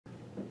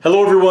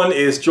Hello everyone,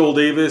 it's Joel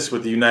Davis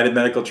with the United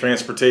Medical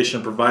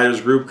Transportation Providers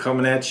Group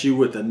coming at you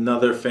with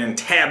another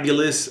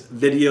fantabulous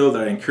video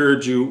that I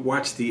encourage you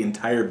watch the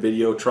entire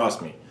video.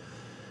 Trust me,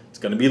 it's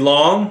going to be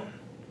long.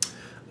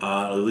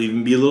 It'll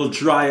even be a little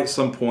dry at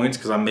some points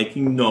because I'm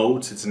making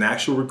notes. It's an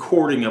actual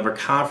recording of a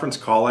conference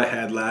call I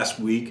had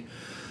last week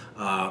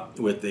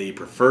with a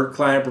preferred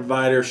client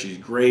provider. She's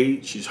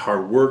great, she's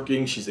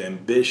hardworking, she's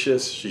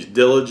ambitious, she's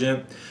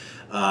diligent.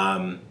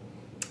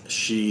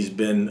 She's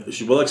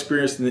well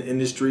experienced in the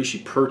industry. She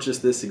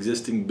purchased this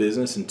existing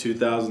business in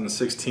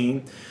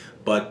 2016,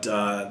 but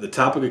the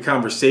topic of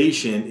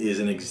conversation is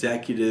an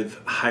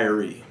executive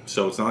hiree.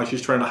 So it's not like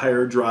she's trying to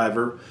hire a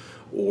driver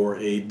or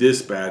a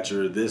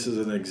dispatcher. This is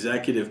an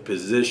executive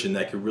position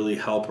that could really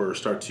help her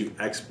start to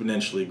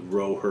exponentially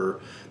grow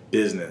her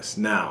business.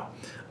 Now,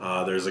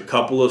 there's a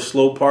couple of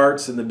slow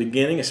parts in the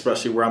beginning,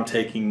 especially where I'm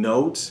taking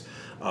notes.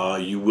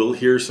 You will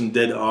hear some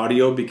dead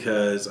audio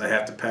because I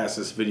have to pass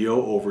this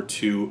video over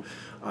to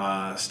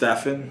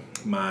Stefan,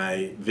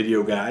 my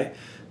video guy,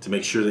 to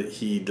make sure that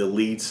he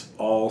deletes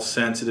all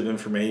sensitive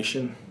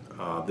information.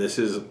 This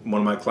is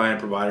one of my client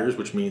providers,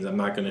 which means I'm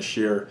not going to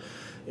share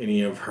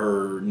any of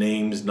her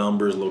names,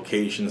 numbers,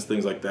 locations,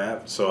 things like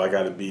that. So I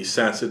got to be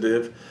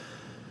sensitive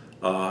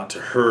to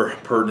her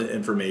pertinent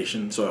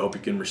information. So I hope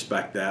you can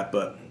respect that.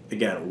 But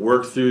again,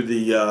 work through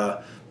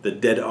the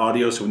dead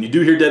audio. So when you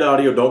do hear dead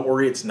audio, don't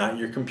worry, it's not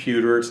your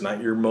computer, it's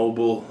not your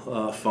mobile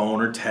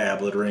phone or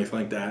tablet or anything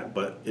like that,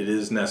 but it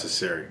is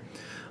necessary.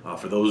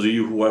 For those of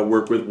you who I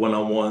work with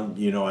one-on-one,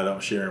 you know I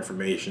don't share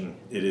information.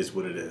 It is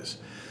what it is.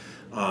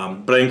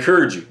 But I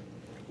encourage you,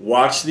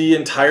 watch the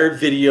entire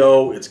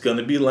video. It's going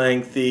to be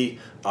lengthy.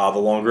 The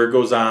longer it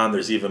goes on,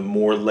 there's even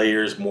more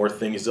layers, more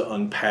things to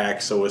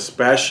unpack. So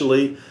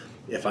especially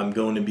if I'm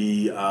going to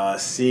be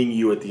seeing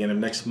you at the end of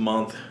next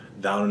month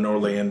down in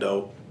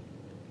Orlando,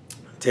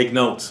 take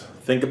notes.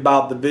 Think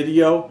about the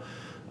video,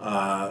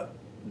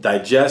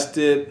 digest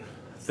it,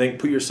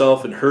 put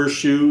yourself in her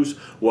shoes.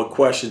 What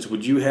questions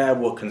would you have?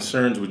 What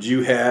concerns would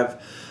you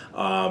have?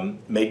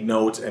 Make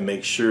notes and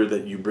make sure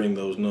that you bring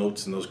those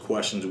notes and those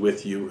questions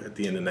with you at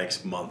the end of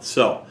next month.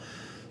 So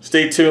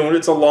stay tuned.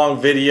 It's a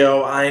long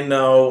video. I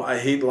know I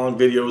hate long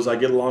videos. I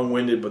get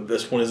long-winded, but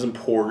this one is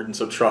important,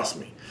 so trust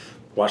me.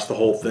 Watch the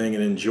whole thing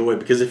and enjoy,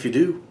 because if you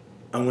do,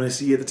 I'm going to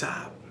see you at the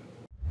top.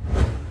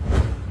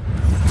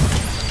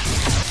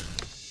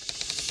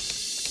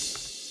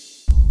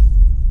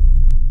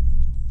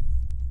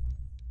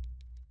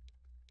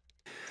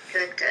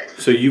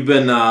 So you've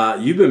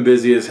been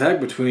busy as heck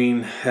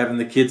between having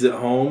the kids at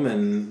home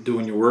and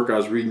doing your work. I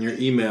was reading your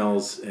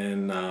emails,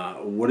 and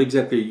what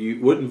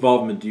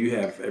involvement do you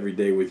have every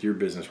day with your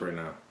business right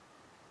now?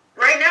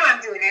 Right now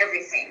I'm doing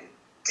everything.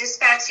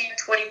 Dispatching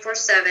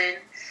 24/7,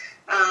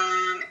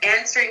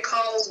 answering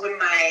calls when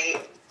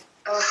my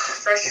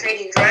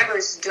frustrating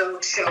drivers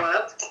don't show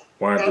up.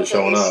 Why aren't they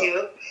showing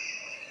up?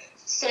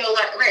 So,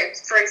 like,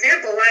 for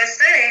example, last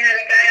night I had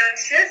a guy on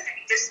shift and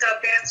he just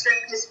stopped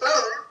answering his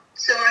phone.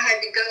 So I had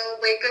to go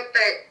wake up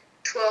at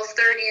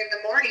 12:30 in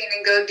the morning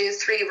and go do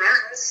 3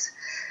 runs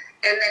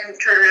and then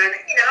turn around.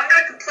 You know, I'm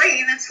not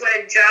complaining. That's what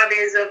a job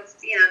is of,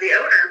 the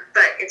owner,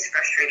 but it's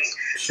frustrating.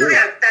 Sure. So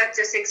that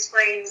just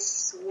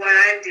explains what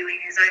I'm doing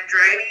is I'm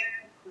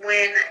driving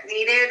when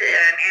needed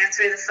and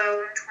answering the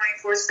phone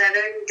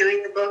 24/7,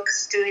 doing the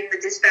books, doing the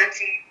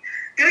dispatching,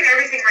 doing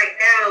everything right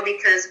now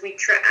because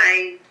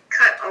I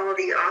cut all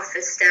the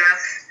office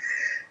staff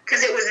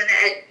because it was an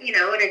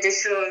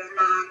additional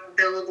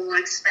non-billable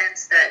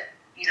expense that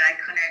I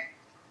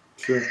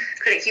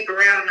couldn't keep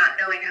around, not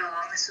knowing how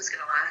long this was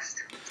going to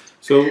last.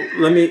 So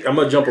I'm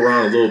going to jump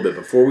around a little bit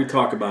before we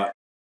talk about.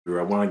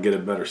 I want to get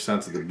a better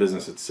sense of the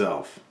business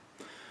itself.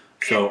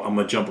 So I'm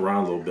going to jump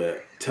around a little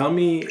bit. Tell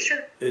me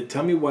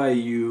why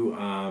you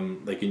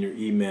like in your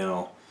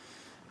email,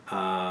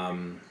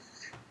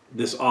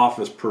 this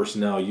office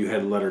personnel, you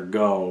had to let her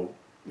go,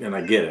 and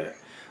I get it.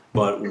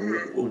 But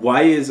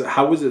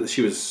how was it that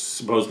she was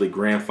supposedly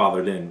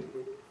grandfathered in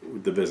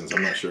with the business?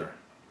 I'm not sure.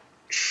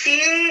 She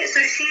was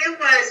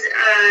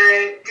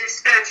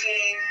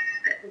dispatching,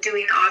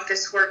 doing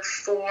office work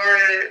for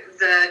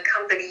the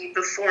company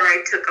before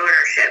I took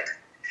ownership.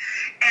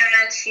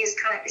 And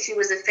she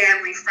was a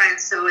family friend,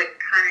 so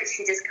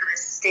she just kind of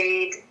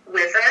stayed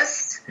with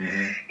us. Mm-hmm.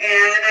 And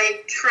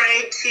I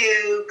tried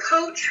to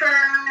coach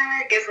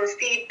her, give her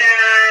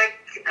feedback,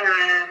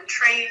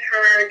 train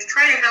her, to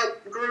try to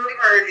help groom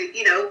her,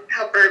 to,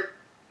 help her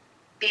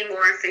be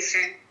more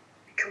efficient,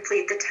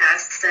 complete the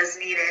tasks as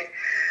needed.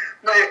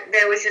 But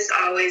there was just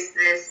always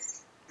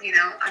this,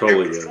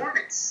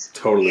 underperformance.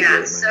 Totally.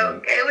 Yeah,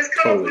 so it was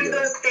kind of one of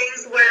those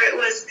things where it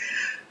was,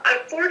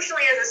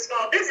 unfortunately, as a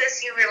small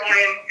business, you rely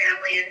on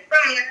family and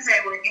friends,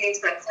 and we're getting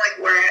to the point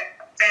where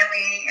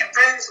family and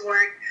friends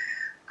weren't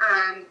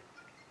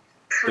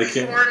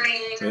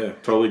performing. Yeah,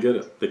 totally get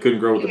it. They couldn't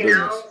grow with the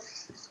business.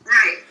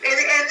 Right.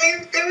 And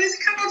then there was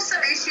kind of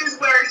some issues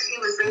where she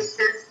was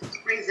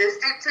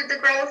resistant to the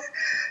growth.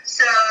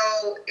 So,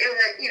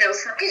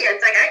 for me,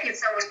 it's like I need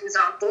someone who's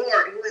on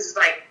board, who is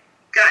like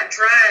got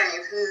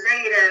drive, who's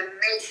ready to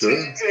make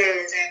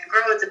changes and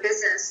grow the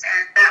business,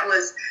 and that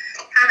was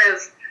kind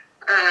of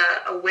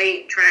a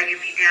weight dragging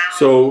me down.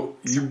 So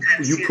you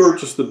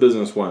purchased the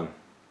business when?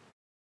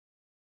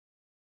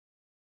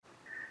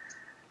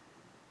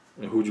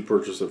 And who'd you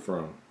purchase it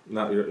from?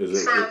 Not your, is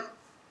it? From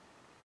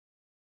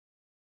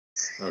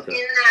okay.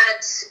 In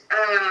that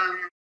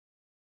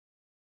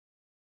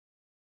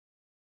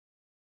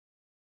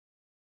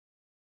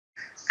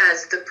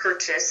as the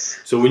purchase.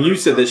 So when you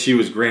said that she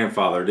was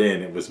grandfathered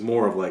in, it was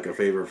more of like a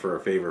favor for a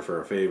favor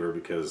for a favor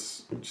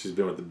because she's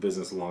been with the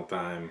business a long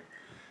time,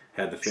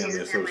 had the family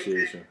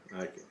association.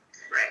 Right.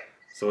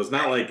 So it's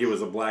not like it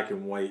was a black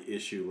and white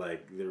issue,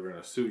 like they were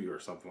going to sue you or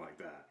something like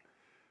that.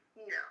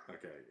 No.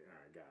 Okay, all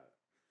right, got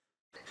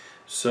it.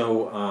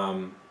 So,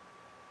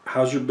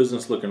 how's your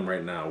business looking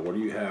right now? What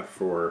do you have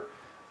for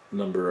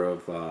number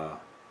of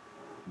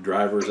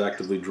drivers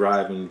actively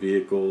driving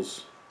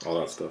vehicles, all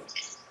that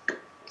stuff?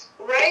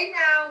 Right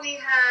now we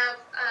have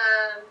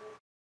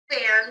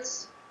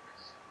vans,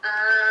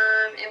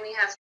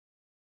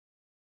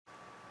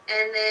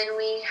 and then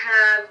we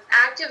have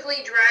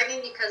actively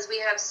driving because we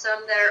have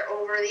some that are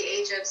over the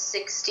age of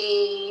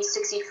 60,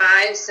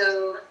 65,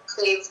 so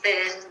they've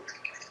been,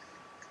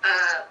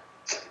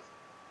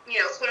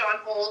 put on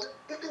hold.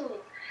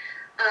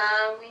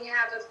 We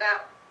have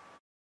about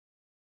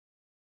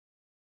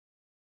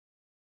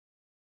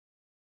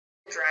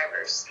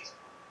drivers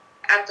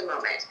at the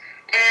moment,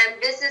 and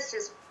business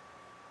is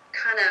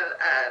kind of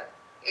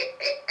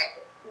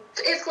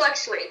it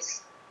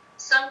fluctuates.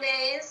 Some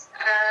days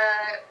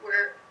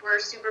we're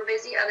super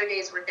busy, other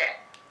days we're dead.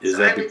 Is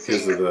that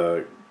because of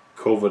the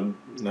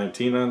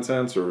COVID-19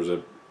 nonsense, or is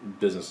it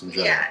business in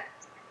general? Yeah,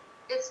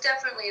 it's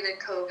definitely the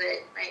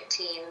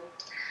COVID-19.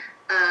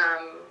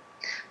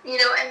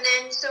 And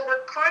then so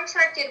we're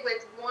contracted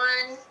with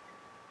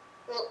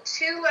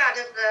two out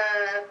of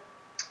the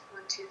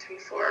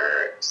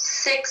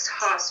 6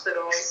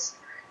 hospitals.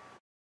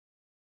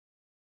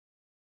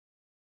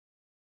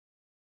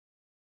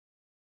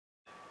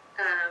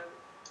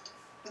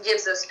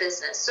 Gives us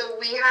business. So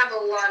we have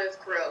a lot of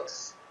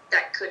growth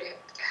that could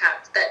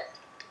have,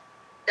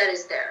 that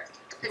is there.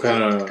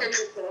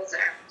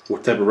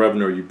 What type of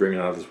revenue are you bringing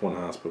out of this one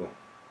hospital?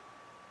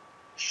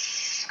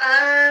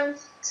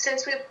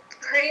 Since we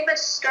pretty much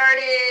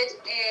started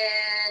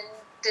in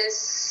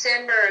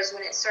December is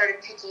when it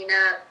started picking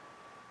up,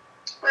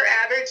 we're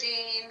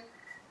averaging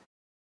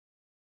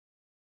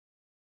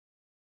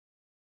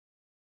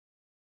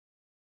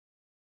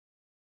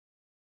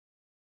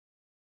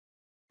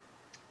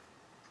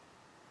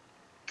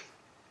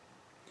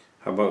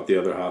How about the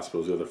other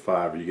hospitals, the other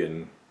 5? What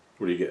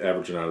do you get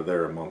averaging out of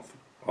there a month,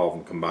 all of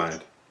them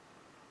combined?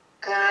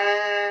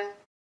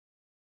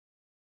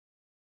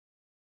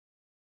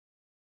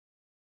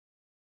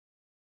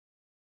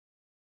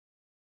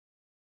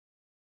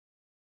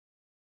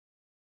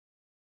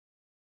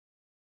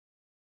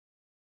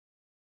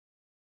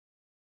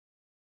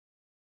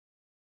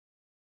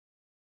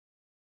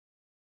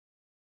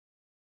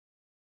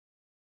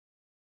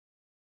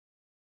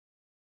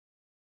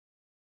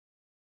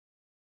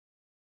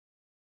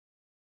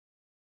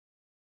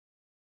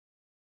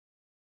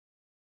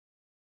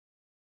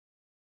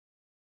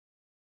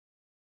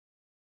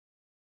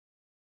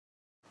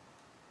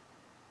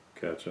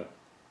 Gotcha.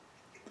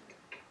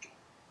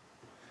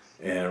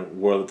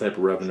 And what other type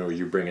of revenue are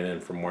you bringing in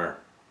from where?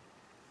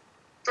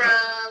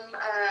 From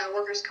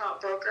workers' comp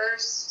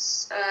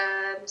brokers,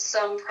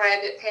 some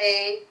private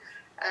pay.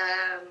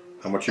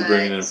 How much are you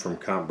bringing in from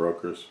comp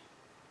brokers?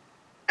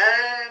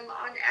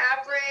 On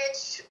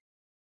average,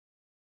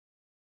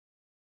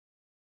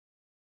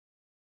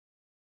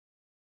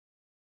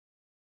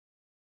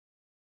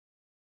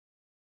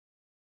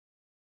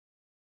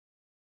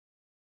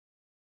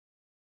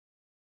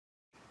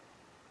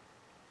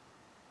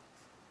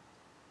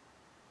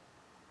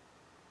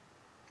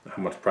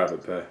 How much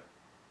private pay?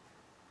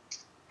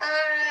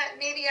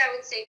 maybe I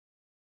would say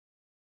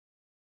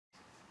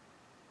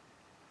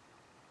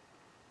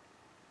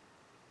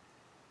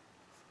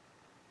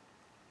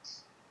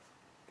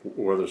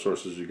What other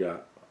sources you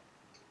got?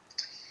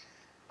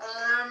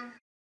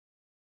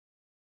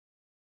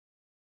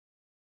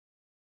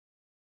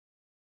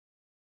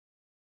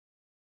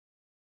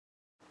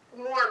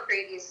 more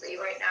previously.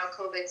 Right now,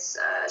 COVID's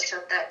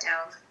shut that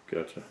down.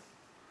 Gotcha.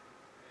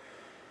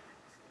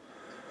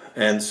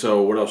 And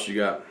so, what else you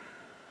got?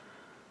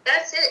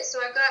 That's it. So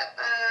I've got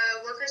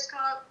workers'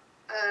 comp,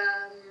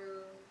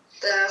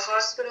 the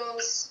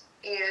hospitals,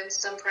 and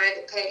some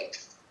private pay.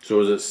 So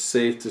is it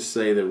safe to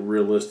say that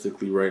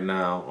realistically right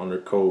now, under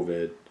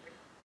COVID,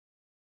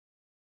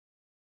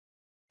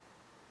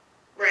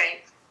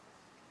 right,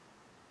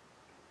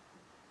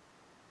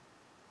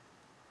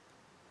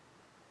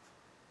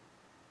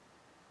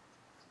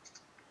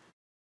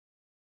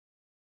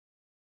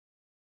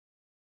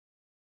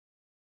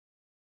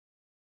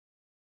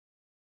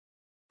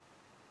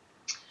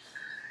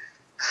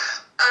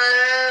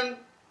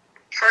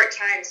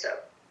 part-time, so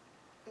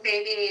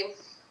maybe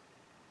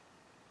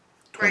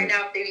 20. right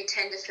now maybe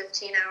 10 to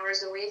 15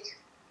 hours a week.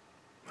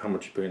 How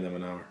much you paying them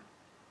an hour?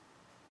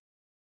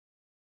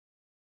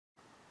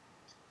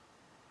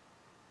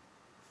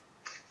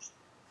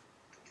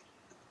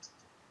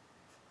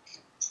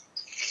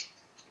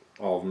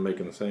 All of them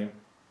making the same?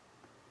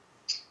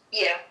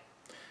 Yeah.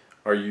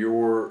 So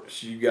you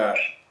got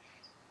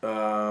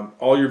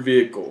all your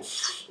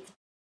vehicles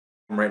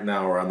right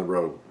now are on the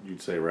road,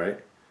 you'd say, right?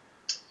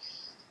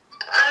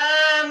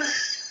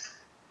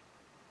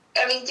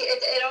 I mean,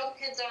 it all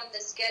depends on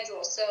the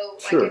schedule. So,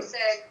 Sure. like I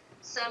said,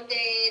 some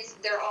days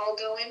they're all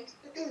going.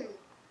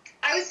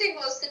 I would say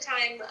most of the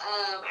time,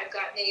 I've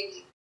got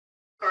maybe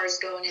cars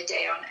going a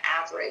day on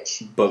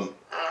average. But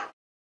a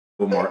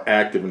little more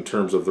active in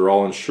terms of they're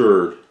all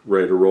insured,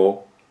 ready to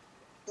roll.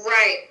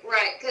 Right.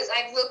 Because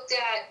I've looked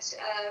at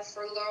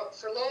for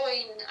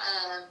lowing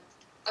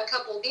a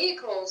couple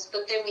vehicles,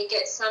 but then we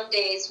get some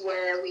days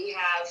where we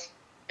have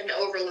an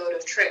overload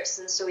of trips,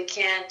 and so we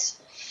can't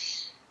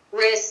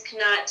risk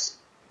not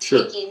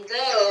Sure. taking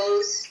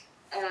those.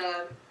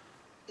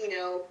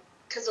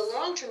 Because the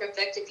long-term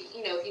effect, if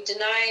you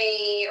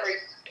deny or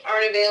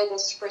aren't available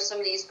for some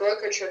of these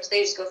broker trips,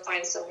 they just go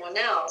find someone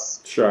else.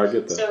 Sure, I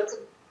get that. So it's a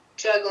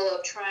juggle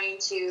of trying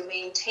to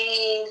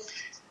maintain,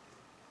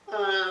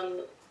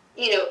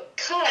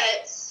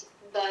 cuts,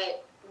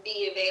 but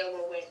be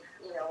available when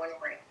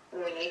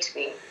we need to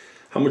be.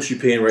 How much you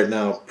paying right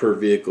now per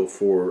vehicle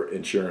for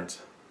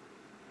insurance?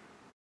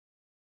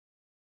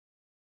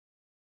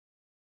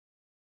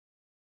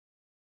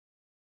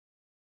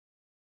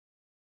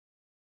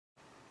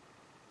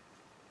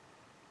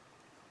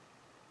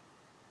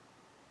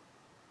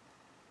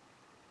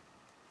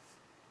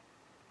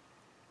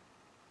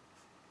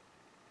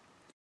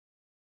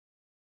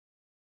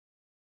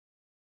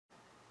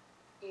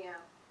 Yeah.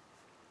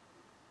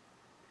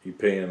 You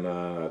paying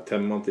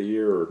 10 month a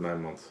year or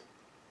 9 months?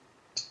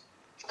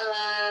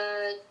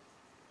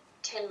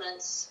 10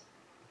 months.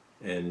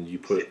 And you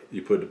put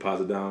a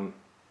deposit down?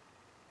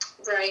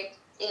 Right,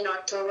 in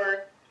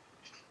October.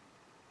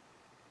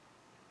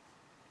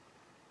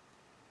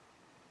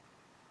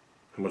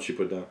 How much you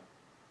put down?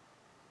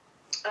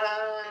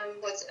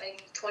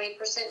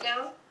 20%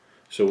 down?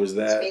 So is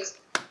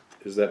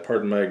that,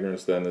 pardon my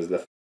ignorance then,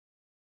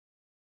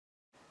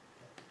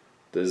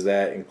 does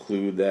that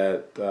include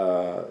that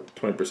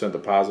 20%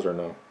 deposit or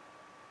no?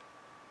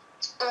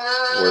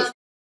 Or is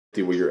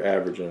it what you're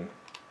averaging?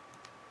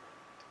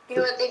 You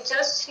know what, they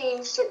just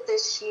changed it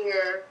this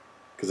year.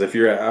 Because if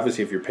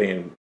you're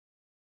paying,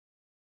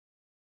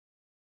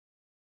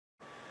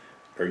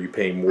 are you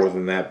paying more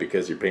than that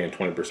because you're paying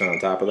 20% on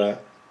top of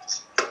that?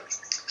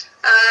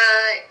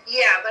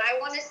 Yeah, but I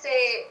want to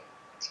say,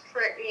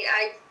 correctly,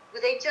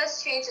 they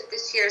just changed it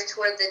this year to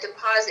where the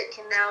deposit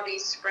can now be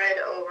spread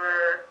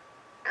over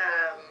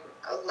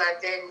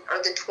 11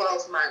 or the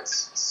 12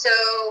 months. So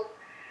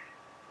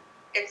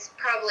it's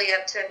probably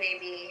up to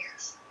maybe,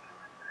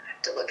 I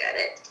have to look at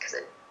it because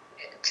it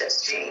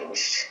just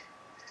changed.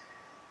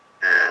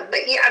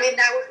 But yeah, I mean,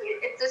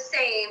 it's the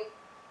same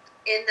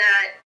in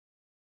that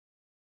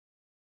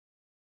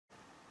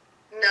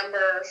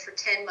number for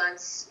 10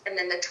 months and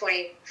then the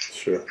 20%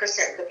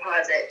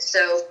 deposit.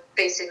 So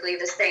basically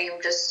the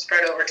same, just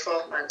spread over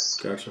 12 months.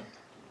 Gotcha.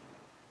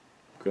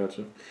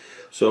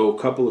 So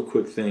a couple of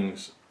quick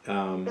things.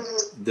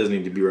 It doesn't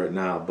need to be right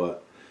now,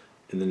 but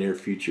in the near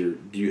future,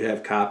 do you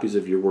have copies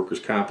of your workers'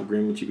 comp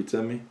agreement you could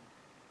send me?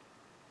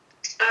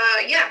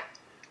 Yeah.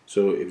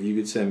 So if you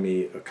could send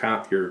me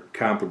your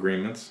comp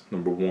agreements,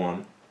 number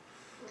one.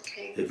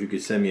 Okay. If you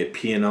could send me a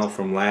P&L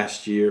from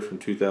last year, from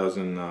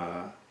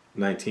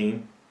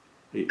 2019,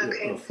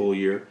 a full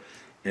year.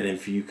 And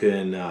if you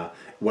can,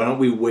 why don't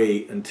we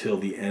wait until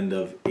the end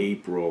of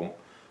April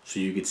so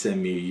you could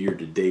send me a year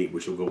to date,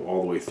 which will go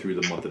all the way through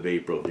the month of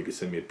April. If you could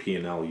send me a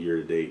P&L year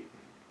to date.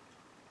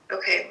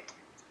 Okay.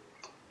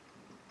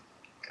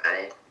 Got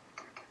it.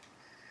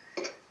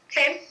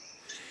 Okay.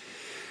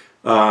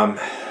 All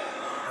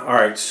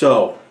right,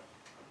 so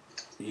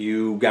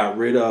you got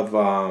rid of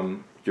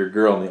your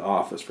girl in the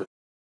office for.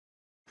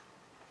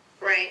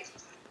 Right.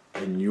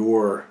 And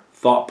your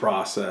thought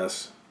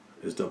process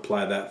is to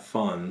apply that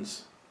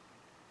funds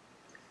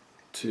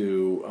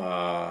to.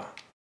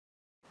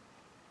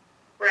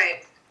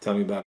 Right. Tell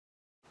me about.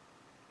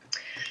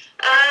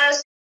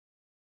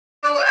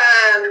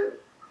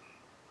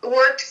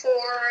 Worked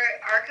for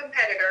our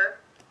competitor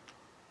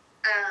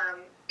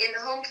in the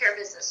home care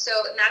business. So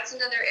that's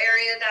another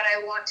area that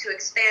I want to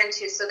expand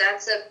to. So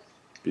that's an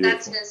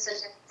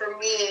incentive for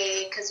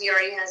me because he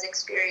already has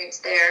experience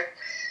there.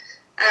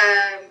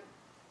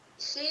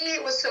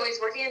 He's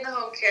working in the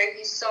home care.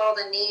 He saw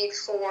the need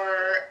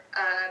for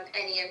an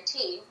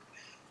EMT,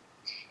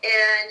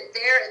 and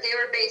they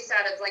were based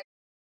out of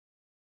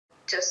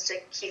just to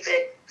keep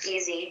it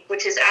easy,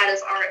 which is out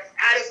of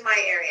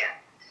my area.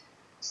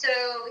 So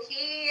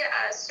he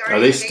started. Are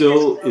they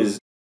still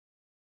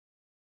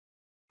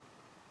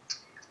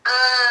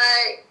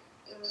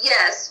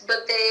Yes,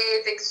 but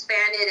they've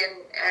expanded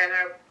and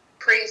are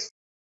pretty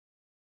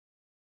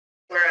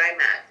where I'm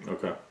at.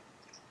 Okay.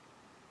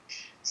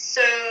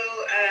 So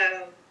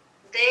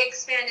they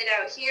expanded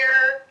out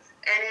here.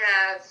 and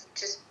have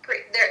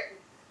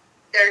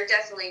they're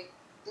definitely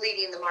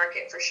leading the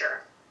market for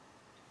sure.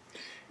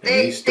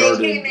 They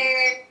came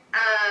in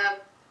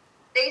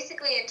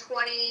basically in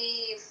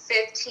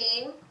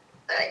 2015,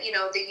 a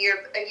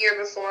year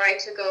before I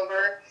took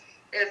over,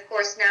 and of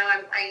course now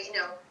I'm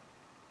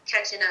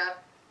catching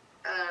up.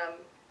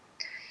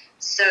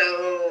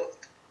 So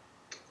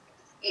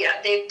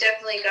yeah, they've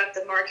definitely got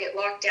the market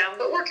locked down,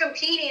 but we're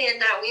competing in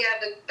that we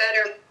have a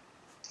better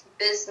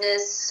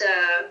business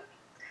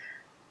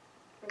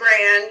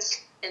brand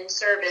and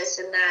service,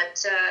 and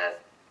that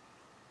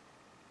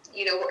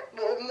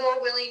we're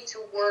more willing to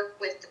work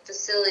with the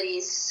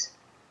facilities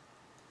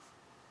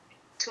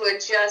to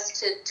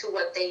adjust to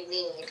what they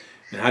need.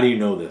 And how do you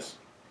know this?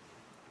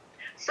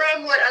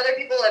 From what other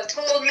people have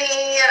told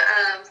me,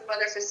 from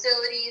other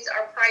facilities,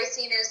 our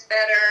pricing is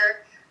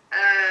better,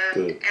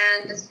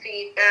 and the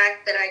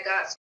feedback that I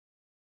got as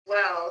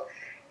well.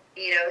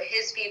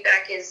 His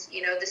feedback is,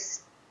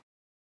 this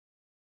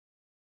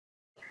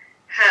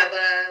have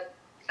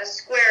a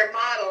square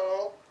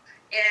model,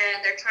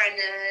 and they're trying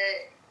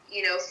to,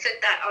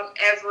 fit that on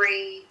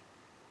every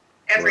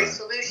right.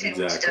 solution,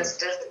 exactly. Which just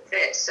doesn't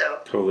fit. So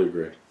totally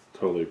agree.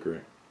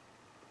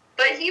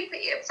 But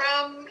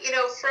from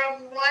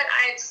what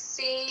I've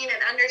seen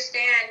and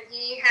understand,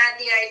 he had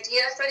the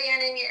idea for the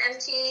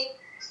NMT.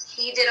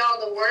 He did all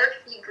the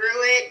work. He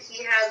grew it.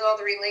 He has all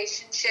the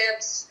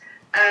relationships,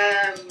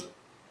 and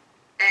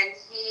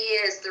he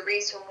is the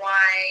reason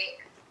why.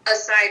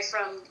 Aside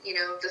from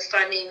the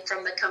funding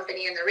from the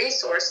company and the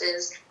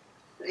resources,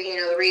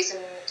 the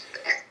reason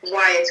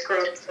why it's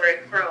grown.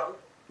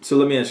 So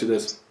let me ask you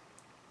this: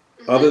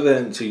 other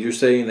than you're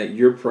saying that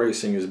your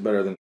pricing is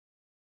better than.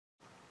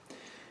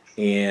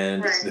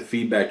 And right. The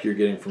feedback you're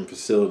getting from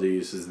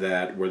facilities is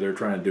that where they're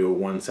trying to do a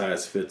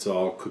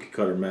one-size-fits-all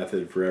cookie-cutter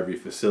method for every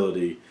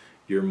facility,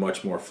 you're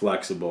much more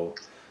flexible.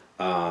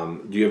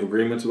 Do you have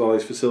agreements with all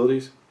these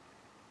facilities?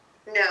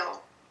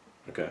 No.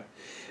 Okay.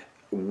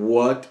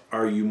 What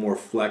are you more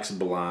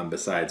flexible on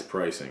besides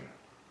pricing?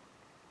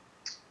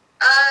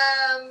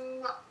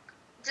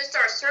 Just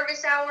our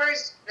service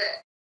hours.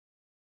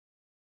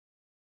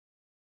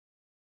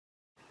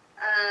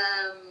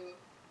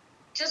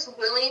 Just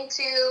willing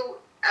to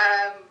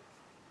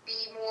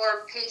be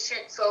more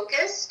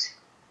patient-focused,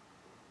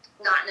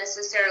 not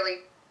necessarily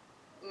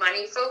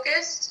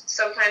money-focused.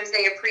 Sometimes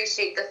they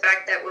appreciate the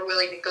fact that we're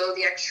willing to go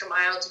the extra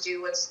mile to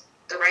do what's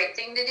the right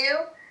thing to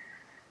do.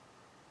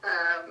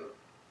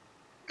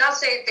 Not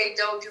saying they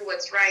don't do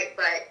what's right,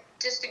 but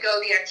just to go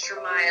the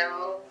extra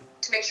mile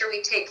to make sure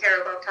we take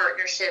care of our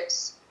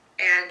partnerships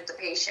and the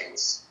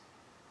patients.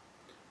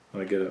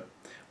 I get it.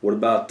 What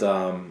about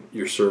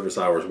your service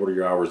hours? What are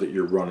your hours that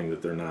you're running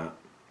that they're not?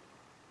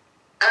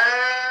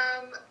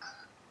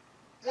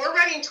 We're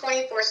running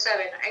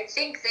 24/7. I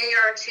think they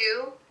are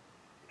too.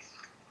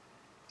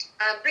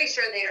 I'm pretty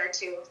sure they are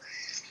too.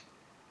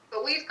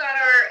 But we've got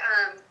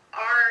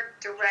our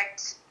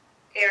direct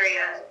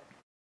area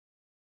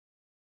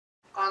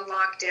on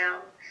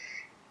lockdown.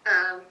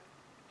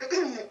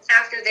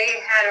 After they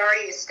had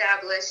already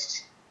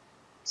established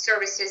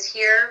services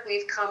here,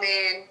 we've come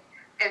in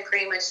and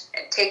pretty much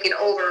taken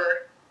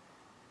over,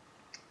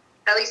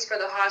 at least for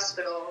the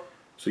hospital.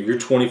 So you're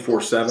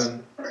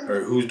 24/7,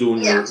 or who's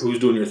doing your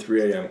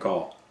 3 a.m.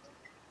 call?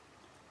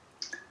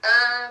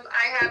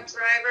 I have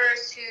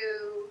drivers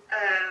who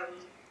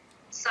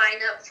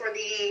sign up for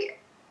the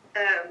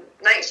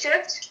night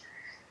shift,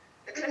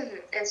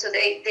 and so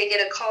they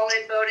get a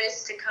call-in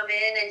bonus to come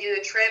in and do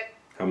a trip.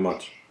 How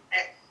much?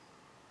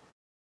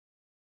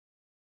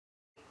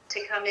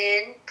 To come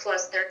in,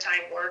 plus their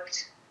time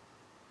worked.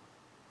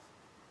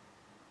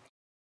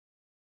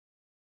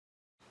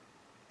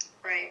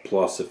 Right.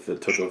 Plus, if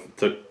it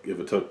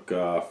took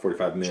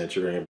 45 minutes,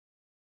 you're gonna.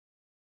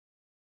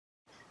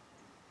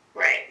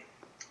 Right.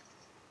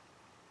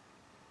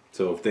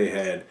 So if they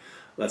had,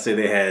 let's say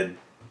they had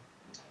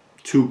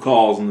 2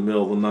 calls in the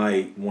middle of the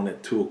night, one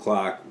at 2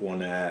 o'clock,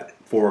 one at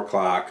 4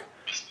 o'clock,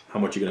 how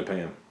much are you gonna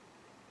pay them?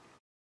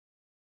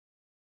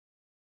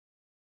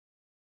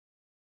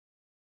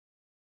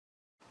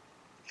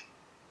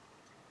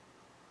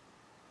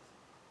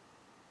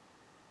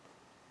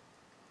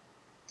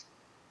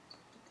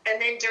 And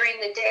then during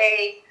the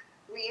day,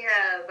 we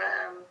have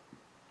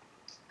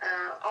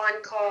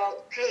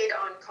on-call, paid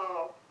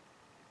on-call.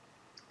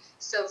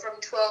 So from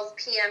 12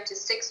 p.m. to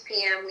 6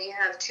 p.m., we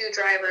have 2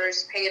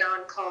 drivers paid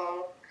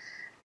on-call.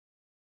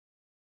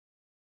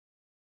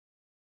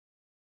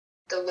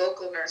 The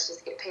local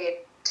nurses get paid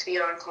to be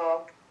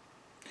on-call.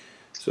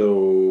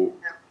 So,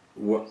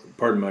 what?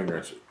 Pardon my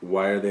ignorance.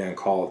 Why are they on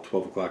call at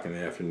 12 o'clock in the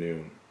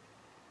afternoon?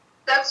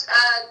 That's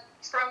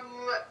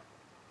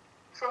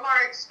from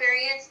our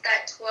experience,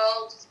 that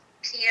 12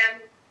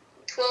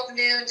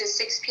 noon to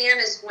 6 p.m.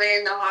 is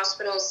when the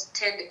hospitals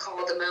tend to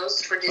call the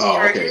most for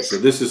discharges. Oh, okay. So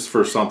this is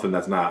for something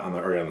that's not on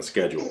the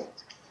schedule.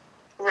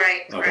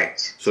 Right, okay.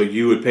 Correct. So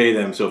you would pay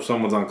them, so if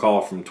someone's on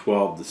call from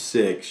 12 to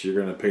 6, you're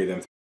going to pay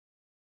them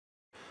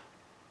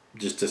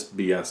just to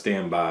be on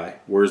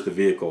standby. Where's the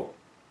vehicle?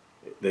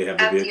 They have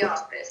the vehicle? At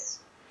the office.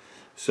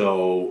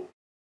 So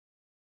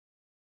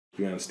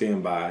be on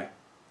standby,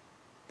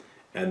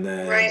 and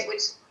then right,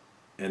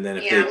 and then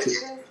if yeah, they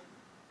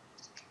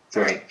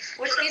sorry,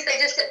 which means they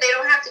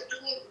don't have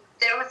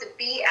to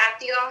be at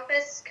the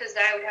office, because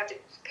I would have to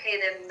pay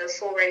them the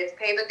full rate of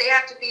pay, but they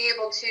have to be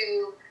able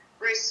to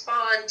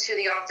respond to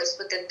the office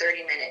within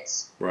 30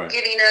 minutes, right,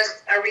 giving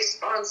us a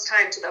response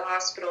time to the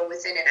hospital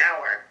within an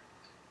hour.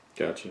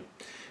 Gotcha.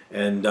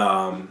 And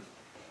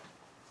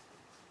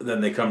then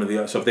they come to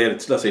the, so if they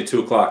had, let's say 2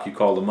 o'clock, you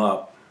called them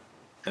up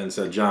and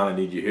said, John, I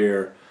need you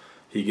here.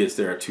 He gets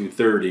there at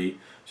 2:30,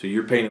 so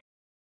you're paying.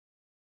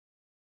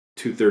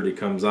 2:30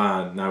 comes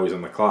on. Now he's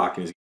on the clock,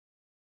 and he's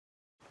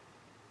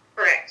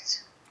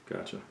correct.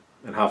 Gotcha.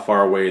 And how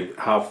far away?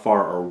 How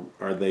far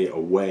are they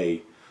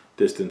away,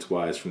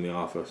 distance-wise, from the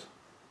office?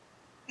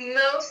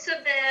 Most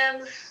of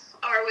them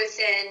are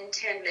within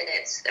 10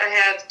 minutes. I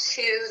have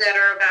two that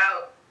are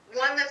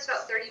one that's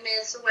about 30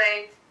 minutes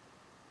away,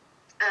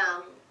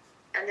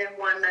 and then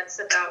one that's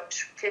about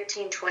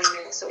 15, 20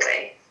 minutes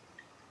away.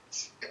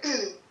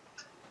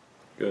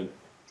 Good.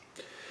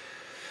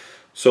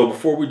 So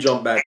before we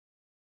jump back,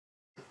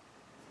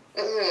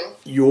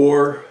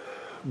 your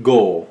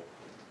goal,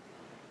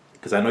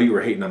 because I know you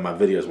were hating on my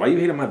videos. Why are you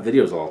hating on my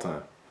videos all the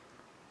time?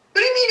 What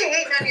do you mean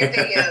hating on your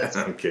videos?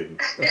 I'm kidding.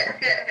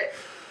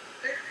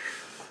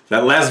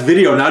 That last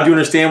video, now do you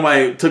understand why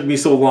it took me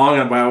so long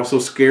and why I was so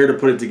scared to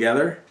put it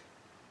together?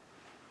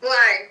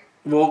 Why?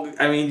 Well,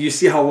 I mean, you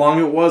see how long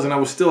it was, and I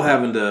was still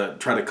having to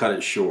try to cut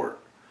it short.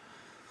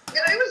 No,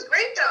 it was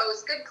great, though. It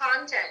was good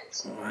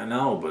content. Well, I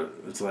know, but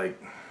it's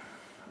like,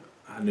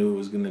 I knew it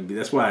was going to be.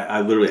 That's why I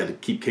literally had to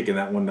keep kicking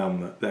that one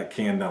that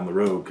can down the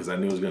road, because I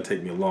knew it was going to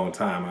take me a long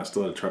time. I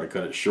still had to try to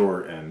cut it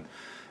short, and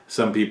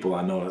some people,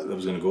 I know that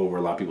was going to go over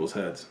a lot of people's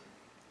heads.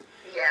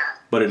 Yeah.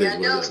 But it is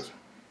what it is.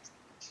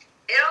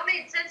 It all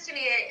made sense to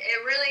me.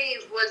 It really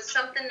was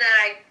something that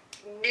I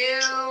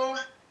knew.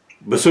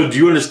 But so do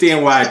you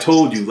understand why I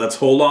told you, let's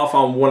hold off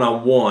on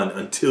one-on-one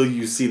until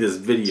you see this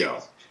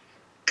video?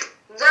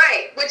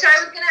 Right, which I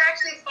was going to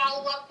actually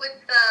follow up with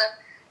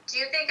do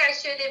you think I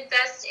should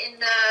invest in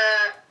the,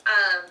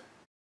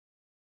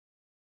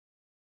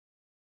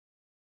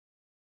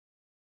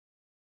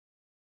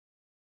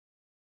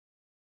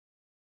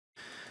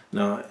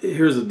 Now,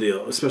 here's the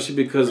deal, especially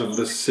because of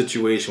this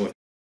situation with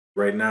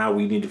right now,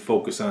 we need to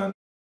focus on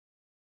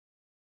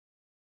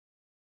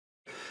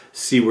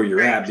see where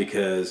you're at,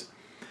 because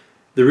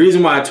the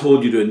reason why I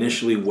told you to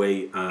initially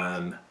wait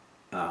on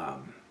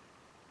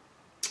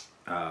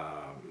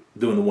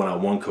doing the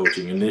one-on-one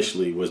coaching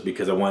initially was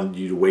because I wanted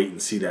you to wait and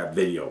see that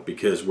video,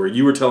 because where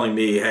you were telling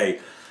me, hey,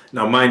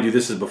 now mind you,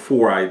 this is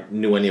before I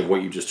knew any of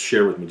what you just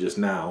shared with me just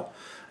now,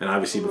 and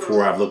obviously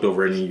before I've looked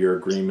over any of your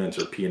agreements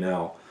or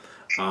P&L.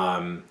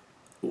 You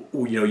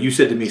know, you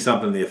said to me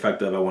something to the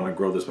effect of, I want to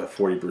grow this by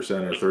 40%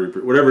 or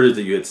 30%, whatever it is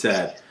that you had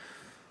said.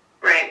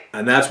 right.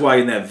 And that's why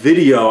in that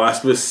video I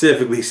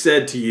specifically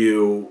said to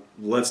you,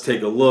 let's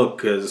take a look,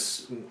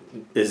 because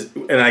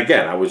and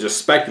again, I was just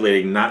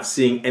speculating, not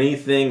seeing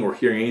anything or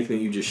hearing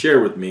anything you just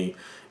shared with me.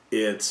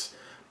 It's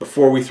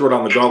before we throw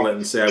down the gauntlet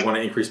and say I want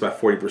to increase by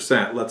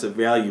 40%, let's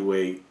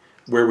evaluate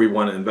where we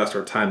want to invest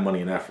our time,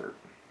 money, and effort.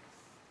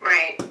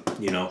 Right.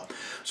 You know,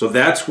 so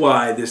that's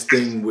why this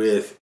thing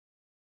with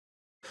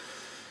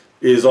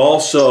is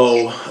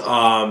also,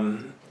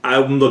 I'm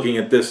looking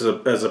at this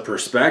as a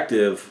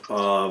perspective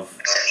of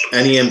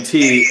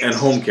NEMT and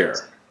home care.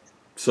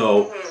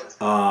 So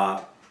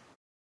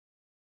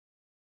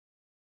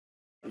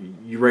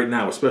you right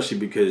now, especially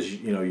because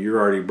you know you're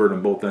already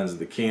burning both ends of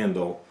the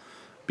candle,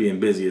 being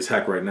busy as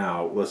heck right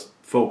now, let's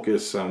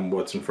focus on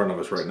what's in front of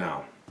us right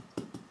now.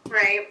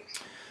 Right.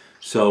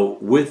 So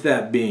with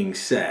that being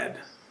said,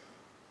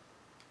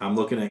 I'm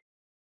looking at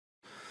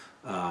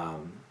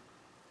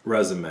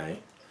resume.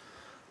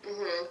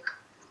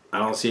 I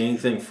don't see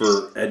anything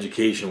for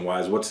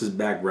education-wise. What's his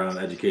background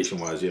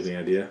education-wise? Do you have any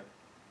idea?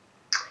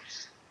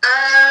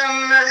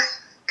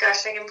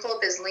 Gosh, I can pull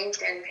up his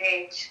LinkedIn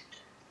page.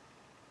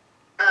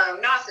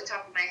 Not off the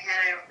top of my head,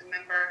 I don't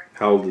remember.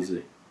 How old is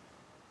he?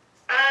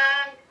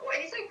 Well,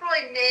 he's like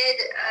probably mid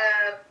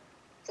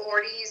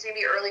 40s,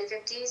 maybe early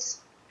 50s.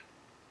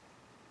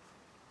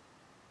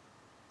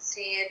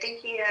 See, I think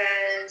he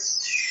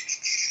has.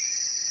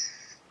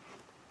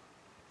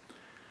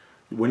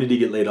 When did he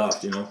get laid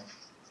off? Do you know?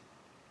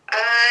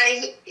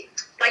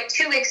 Like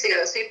 2 weeks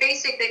ago. So he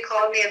basically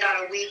called me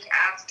about a week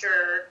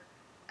after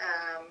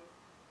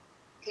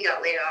he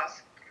got laid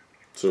off.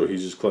 So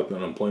he's just collecting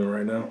unemployment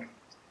right now?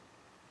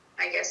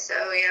 I guess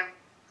so, yeah.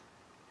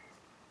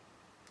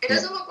 It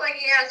doesn't look like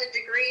he has a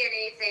degree in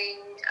anything.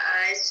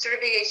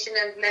 Certification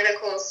of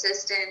medical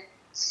assistant.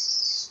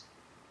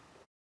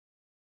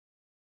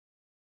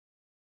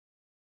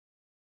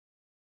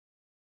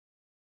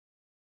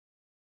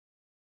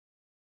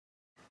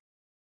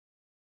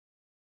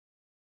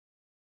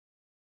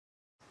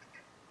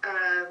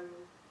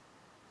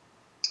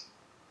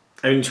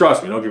 I mean,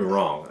 trust me, don't get me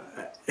wrong.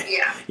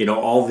 Yeah. You know,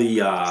 all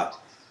the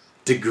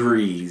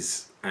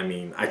degrees, I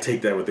mean, I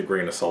take that with a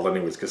grain of salt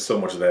anyways, because so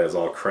much of that is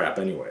all crap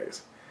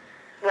anyways.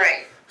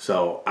 Right.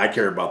 So I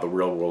care about the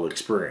real world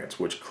experience,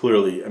 which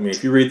clearly, I mean,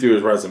 if you read through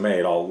his resume,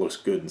 it all looks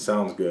good and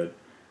sounds good.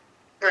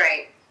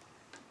 Right.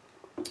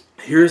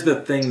 Here's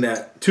the thing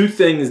two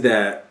things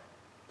that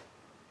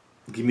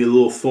give me a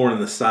little thorn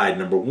in the side.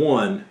 Number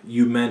one,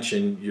 you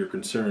mentioned your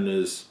concern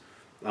is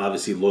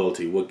obviously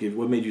loyalty.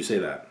 What made you say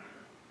that?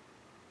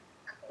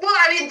 Well,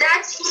 I mean,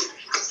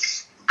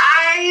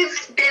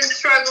 I've been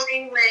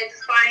struggling with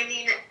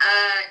finding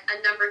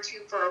a number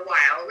two for a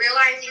while,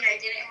 realizing I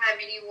didn't have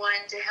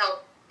anyone to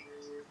help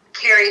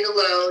carry the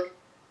load.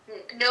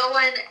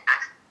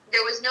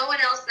 There was no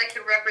one else that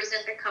could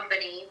represent the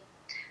company.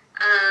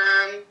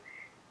 And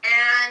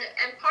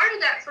part of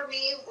that for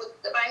me,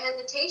 my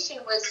hesitation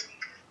was,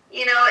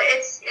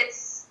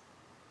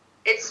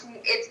 this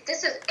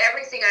is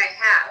everything I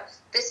have.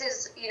 This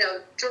is,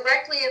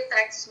 directly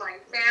affects my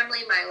family,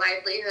 my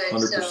livelihood.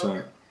 100%.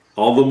 So,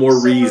 all the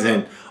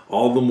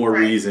more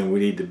reason we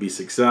need to be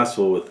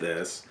successful with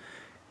this,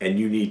 and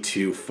you need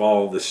to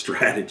follow the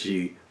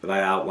strategy that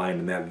I outlined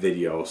in that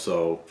video.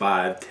 So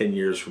 5-10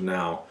 years from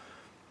now,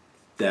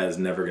 that is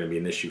never going to be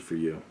an issue for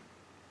you.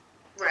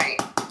 Right.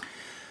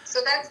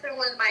 So that's been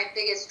one of my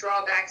biggest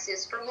drawbacks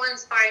is, for one,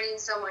 finding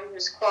someone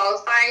who's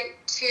qualified,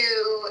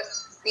 to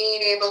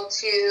being able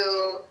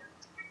to,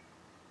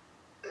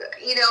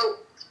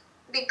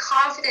 be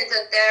confident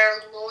that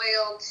they're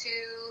loyal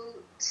to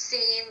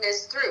seeing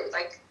this through.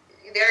 Like,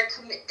 they're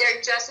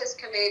just as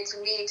committed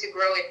to me to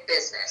grow in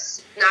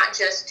business, not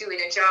just doing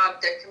a job.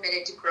 They're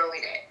committed to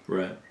growing it.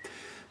 Right.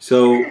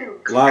 So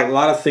a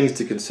lot of things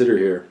to consider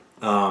here.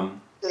 Yeah.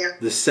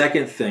 The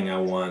second thing I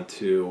want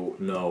to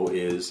know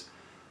is,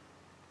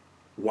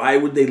 why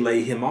would they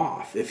lay him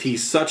off if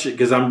he's such a?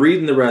 Because I'm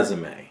reading the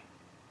resume,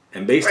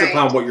 and based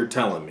upon what you're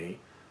telling me,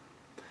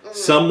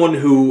 someone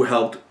who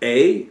helped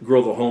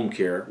grow the home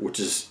care, which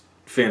is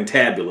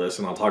fantabulous,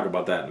 and I'll talk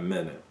about that in a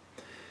minute.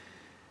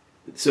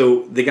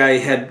 So the guy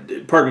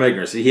had, pardon my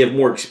ignorance, he had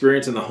more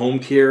experience in the home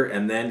care,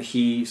 and then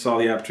he saw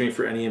the opportunity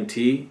for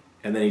NEMT,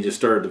 and then he just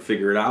started to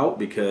figure it out.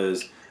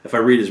 Because if I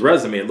read his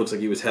resume, it looks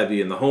like he was heavy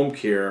in the home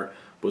care,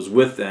 was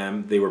with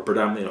them. They were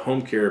predominantly a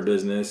home care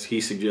business. He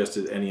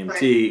suggested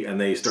NEMT,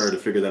 and they started to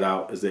figure that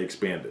out as they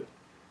expanded.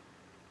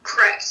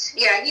 Correct.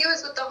 Yeah, he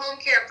was with the home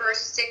care for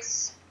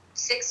six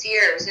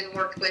years and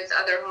worked with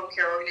other home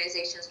care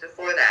organizations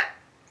before that.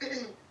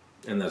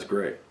 And that's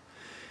great.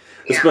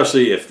 Yeah.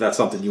 Especially if that's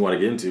something you want to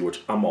get into,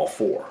 which I'm all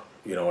for.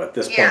 At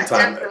this point in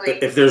time, definitely.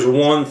 If there's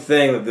one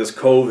thing that this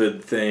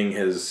COVID thing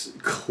has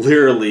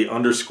clearly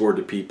underscored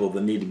to people,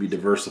 the need to be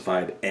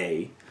diversified,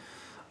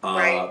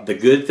 Right. The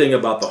good thing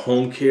about the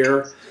home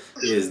care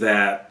is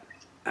that,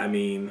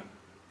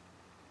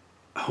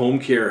 home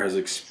care has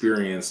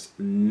experienced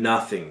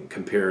nothing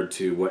compared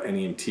to what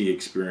NEMT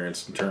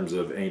experienced in terms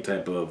of any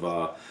type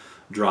of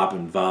drop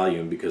in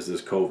volume because of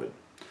this COVID.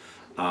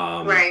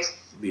 Right.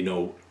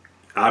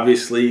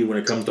 Obviously, when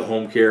it comes to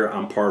home care,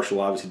 I'm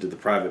partial, obviously, to the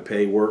private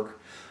pay work.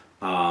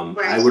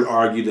 I would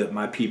argue that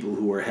my people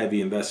who are heavy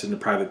invested in the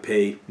private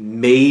pay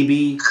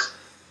maybe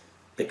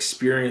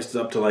experienced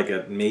up to like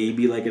a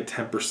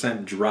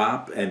 10%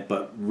 drop,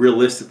 but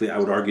realistically, I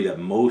would argue that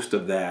most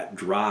of that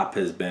drop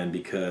has been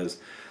because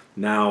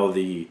now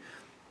the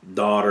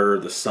daughter,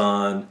 the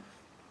son,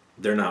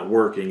 they're not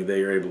working.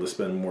 They are able to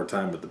spend more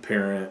time with the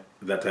parent,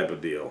 that type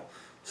of deal.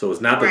 So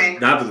it's not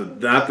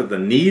that the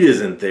need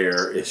isn't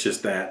there. It's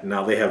just that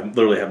now they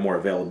literally have more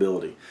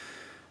availability.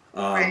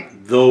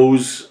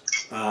 Those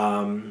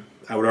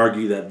I would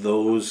argue that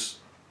those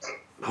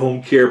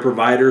home care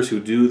providers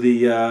who do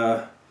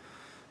the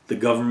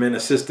government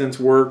assistance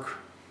work,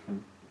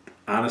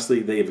 honestly,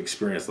 they've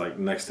experienced like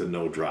next to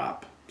no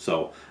drop.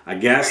 So I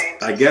guess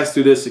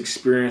through this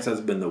experience,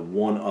 that's been the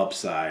one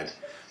upside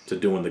to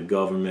doing the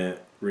government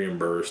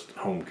reimbursed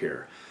home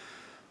care.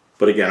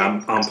 But again,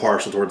 I'm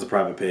partial towards the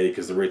private pay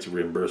because the rates of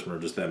reimbursement are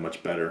just that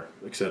much better,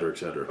 et cetera, et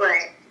cetera.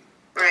 Right.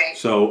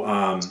 So,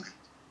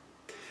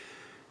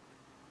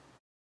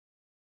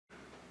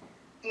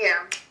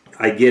 yeah.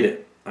 I get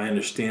it. I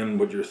understand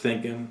what you're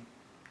thinking.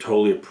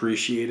 Totally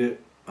appreciate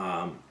it.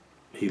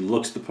 He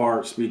looks the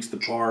part, speaks the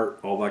part,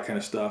 all that kind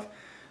of stuff.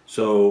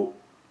 So,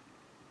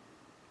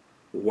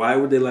 why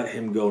would they let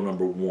him go?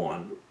 Number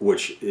one,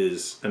 which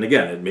is, and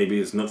again,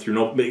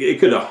 it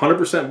could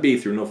 100% be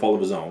through no fault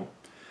of his own.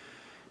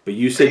 But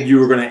you said you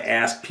were going to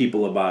ask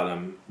people about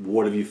him.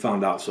 What have you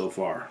found out so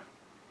far?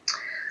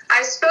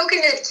 I've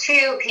spoken to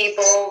two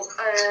people.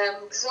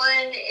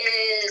 One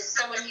is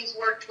someone he's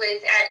worked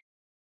with at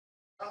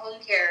the home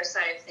care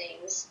side of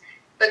things.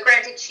 But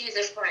granted, she's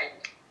a friend.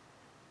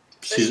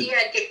 So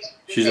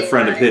she's a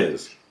friend of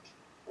his.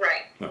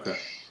 Right. Okay.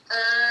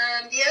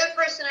 The other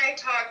person I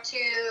talked to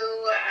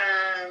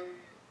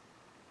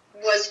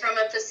was from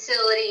a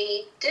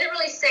facility. Didn't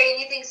really say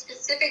anything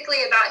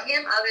specifically about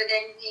him, other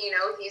than he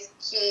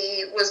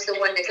was the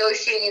one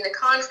negotiating the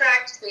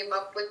contract, came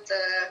up with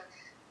the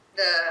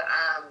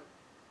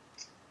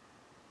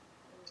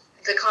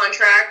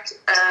contract,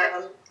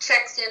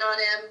 checks in on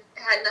him,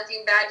 had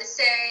nothing bad to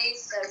say,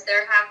 says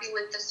they're happy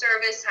with the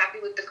service, happy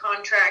with the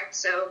contract.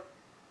 So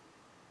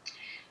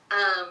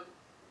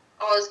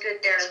all is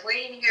good there. I'm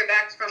waiting to hear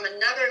back from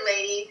another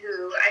lady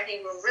who I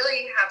think will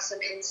really have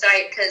some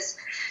insight, because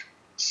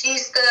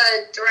she's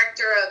the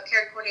director of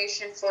care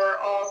coordination for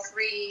all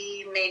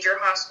 3 major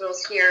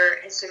hospitals here,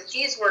 and so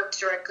she's worked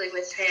directly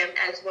with him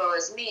as well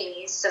as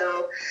me.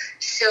 So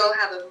she'll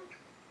have a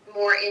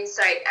more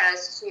insight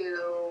as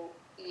to,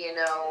 you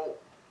know,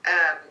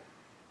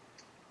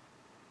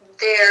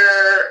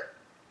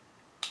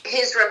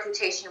 his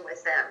reputation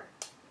with them,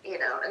 you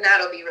know, and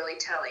that'll be really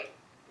telling.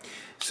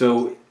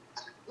 So,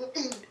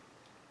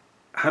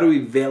 how do we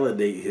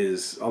validate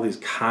all these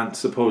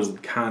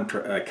supposed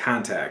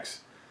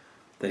contacts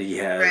that he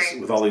has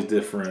Right. with all these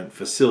different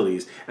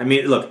facilities? I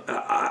mean, look,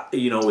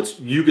 you know,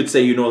 you could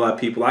say you know a lot of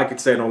people. I could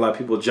say I know a lot of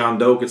people. John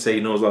Doe could say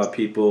he knows a lot of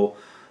people.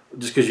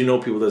 Just because you know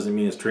people doesn't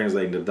mean it's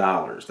translating to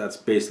dollars. That's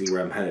basically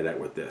where I'm headed at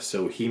with this.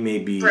 So he may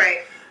be.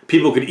 Right.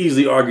 People could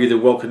easily argue they're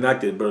well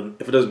connected, but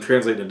if it doesn't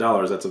translate into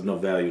dollars, that's of no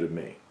value to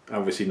me.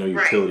 Obviously, no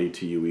utility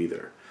to you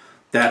either.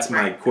 That's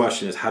my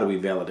question: is how do we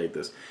validate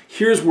this?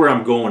 Here's where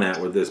I'm going at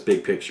with this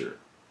big picture.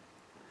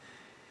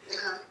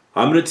 Uh-huh.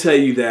 I'm going to tell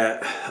you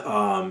that,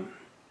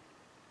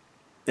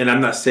 and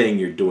I'm not saying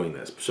you're doing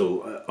this,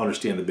 so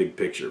understand the big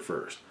picture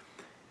first.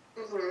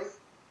 Mm-hmm.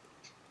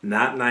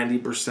 Not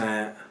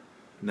 90%,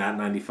 not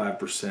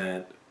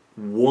 95%,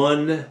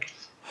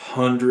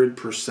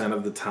 100%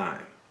 of the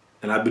time.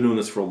 And I've been doing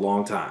this for a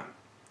long time.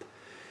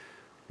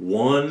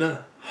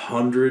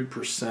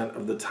 100%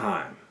 of the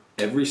time,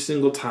 every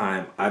single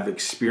time I've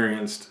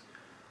experienced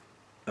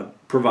a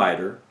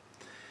provider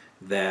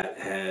that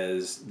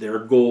has their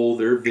goal,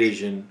 their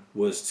vision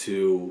was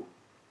to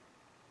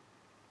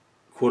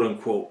quote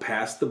unquote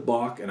pass the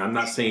buck, and I'm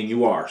not saying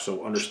you are,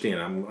 so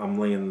understand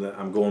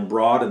I'm going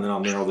broad and then I'll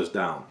narrow this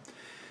down.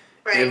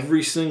 Right.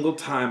 Every single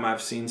time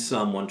I've seen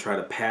someone try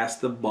to pass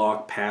the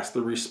buck, pass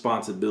the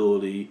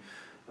responsibility,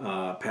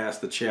 pass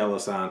the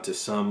chalice on to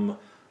some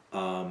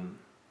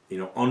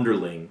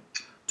underling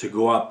to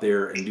go out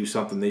there and do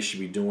something they should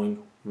be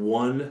doing,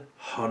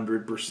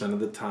 100% of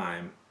the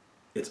time,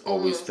 it's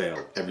always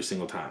failed every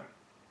single time.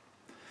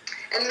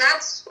 And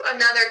that's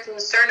another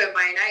concern of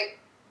mine.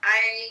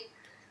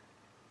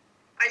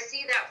 I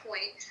see that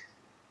point.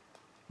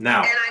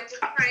 Now, and I'm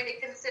just trying to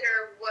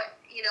consider what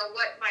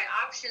my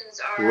options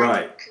are,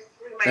 right,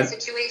 considering my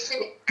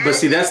situation. But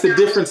see, that's the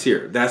difference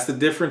here. That's the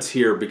difference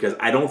here, because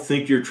I don't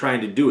think you're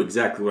trying to do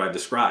exactly what I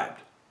described.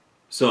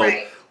 So,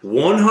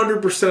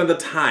 100% of the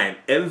time,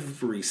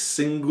 every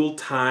single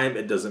time,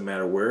 it doesn't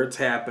matter where it's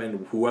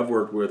happened, who I've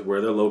worked with,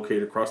 where they're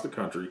located across the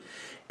country,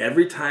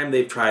 every time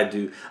they've tried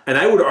to, and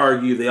I would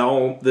argue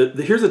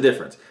here's the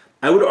difference.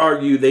 I would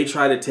argue they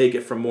try to take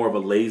it from more of a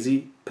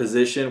lazy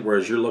position,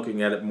 whereas you're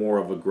looking at it more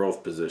of a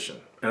growth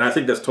position. And I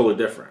think that's totally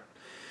different.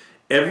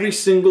 Every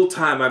single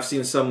time I've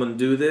seen someone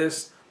do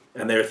this,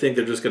 and they think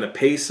they're just going to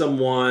pay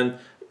someone,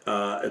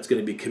 it's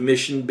going to be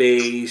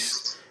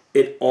commission-based,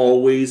 it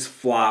always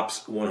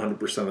flops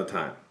 100% of the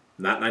time.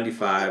 Not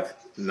 95,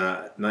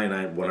 not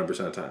 99, 100% of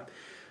the time.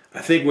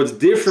 I think what's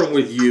different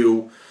with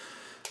you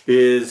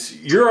is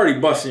you're already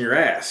busting your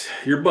ass.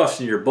 You're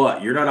busting your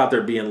butt. You're not out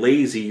there being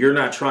lazy. You're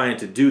not trying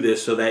to do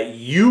this so that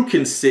you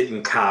can sit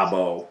in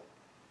Cabo.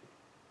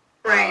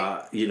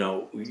 Right.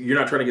 You're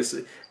not trying to get...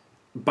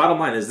 Bottom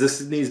line is this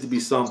needs to be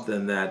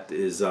something that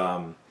is...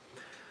 I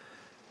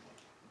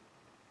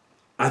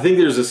think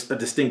there's a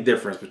distinct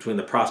difference between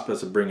the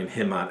prospects of bringing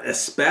him on,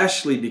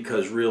 especially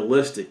because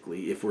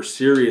realistically, if we're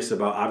serious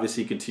about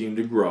obviously continuing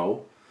to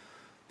grow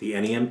the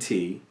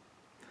NEMT,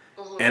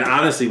 and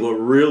honestly, what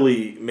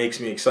really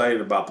makes me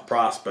excited about the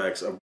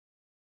prospects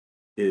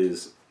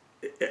is,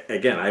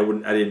 again, I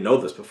didn't know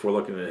this before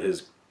looking at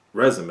his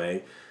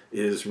resume,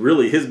 is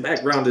really his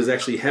background is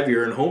actually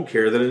heavier in home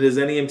care than it is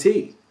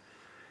NEMT.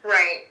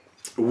 Right.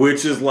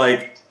 Which is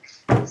like,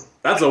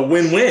 that's a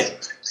win-win.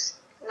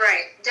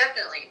 Right,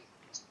 definitely.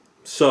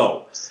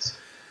 So,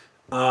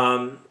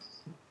 how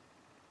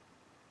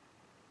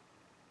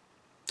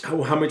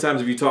many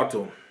times have you talked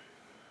to him?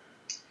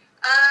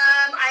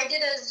 I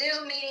did a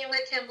Zoom meeting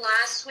with him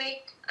last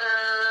week.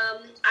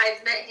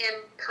 I've met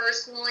him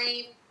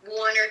personally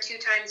 1 or 2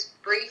 times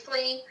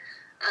briefly,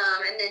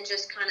 and then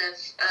just kind of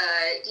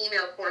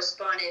email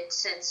corresponded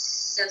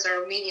since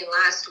our meeting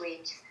last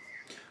week.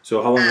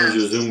 So how long was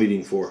your Zoom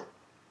meeting for?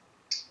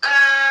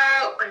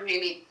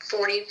 Maybe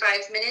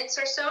 45 minutes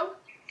or so.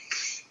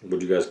 What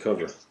did you guys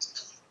cover?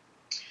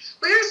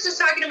 We were just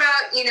talking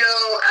about,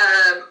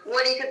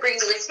 what he could bring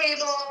to the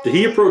table. Did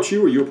he approach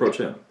you or you approach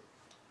him?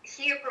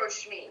 He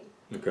approached me.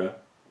 Okay.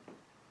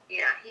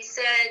 Yeah, he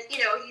said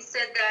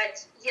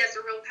that he has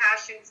a real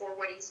passion for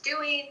what he's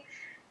doing.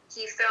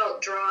 He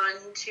felt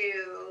drawn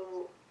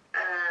to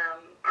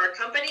our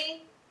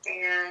company,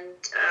 and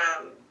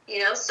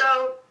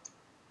so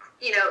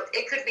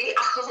it could be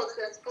all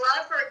just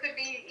bluff, or it could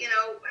be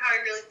how he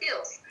really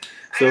feels.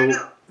 So I don't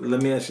know.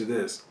 Let me ask you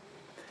this: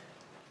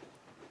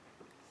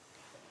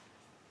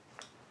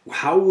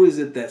 how is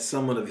it that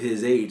someone of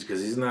his age,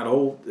 because he's not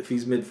old, if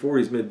he's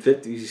mid-40s,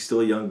 mid-50s, he's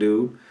still a young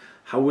dude,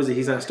 how is it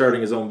he's not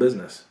starting his own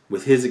business?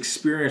 With his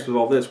experience with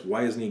all this,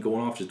 why isn't he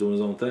going off just doing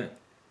his own thing?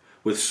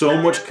 with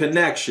so much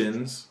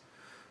connections,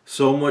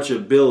 so much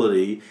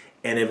ability,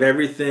 and if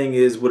everything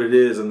is what it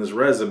is on this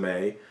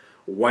resume,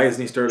 why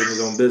isn't he starting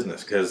his own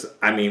business? Because,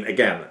 I mean,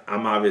 again,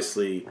 I'm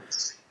obviously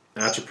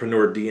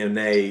entrepreneur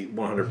DNA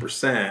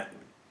 100%.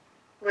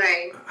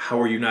 Right.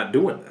 How are you not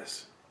doing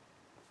this?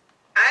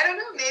 I don't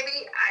know.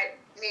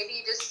 Maybe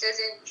he just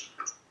isn't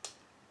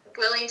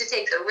willing to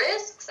take the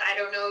risks. I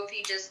don't know if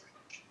he just.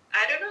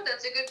 I don't know.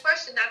 That's a good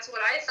question. That's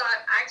what I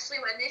thought. Actually,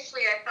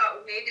 initially, I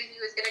thought maybe he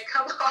was going to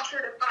come offer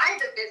to buy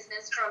the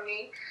business from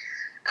me,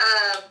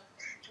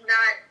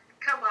 not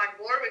come on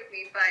board with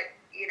me. But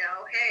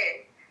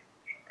hey,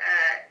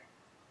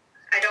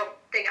 I don't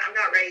think I'm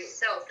not ready to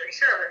sell for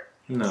sure.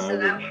 No. So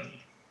that was.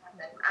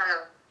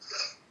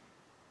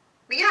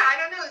 But yeah, I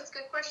don't know. It's a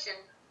good question.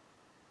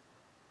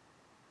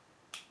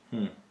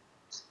 I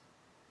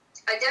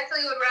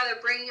definitely would rather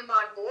bring him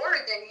on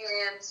board than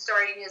him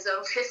starting his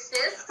own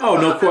business. Oh,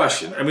 no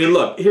question. I mean,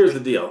 look, here's the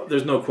deal.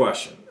 There's no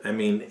question. I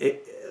mean, if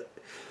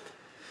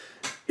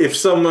you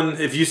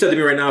said to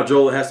me right now,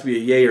 Joel, it has to be a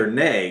yay or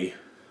nay,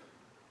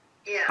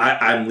 yeah.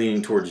 I'm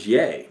leaning towards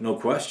yay, no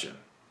question.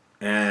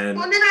 And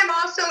well, then I'm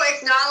also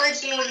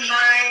acknowledging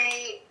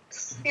my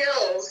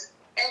skills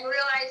and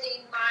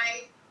realizing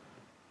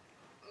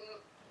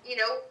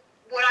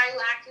what I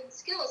lack in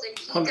skills. And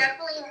he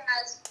definitely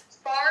has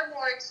far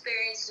more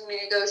experience in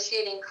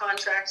negotiating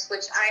contracts,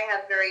 which I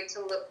have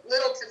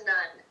little to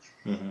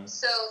none. Mm-hmm.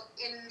 So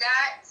in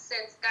that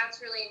sense,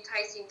 that's really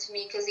enticing to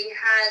me because he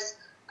has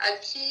a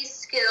key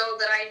skill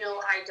that I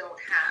know I don't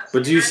have.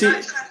 But do you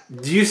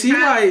see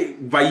why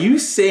by you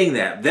saying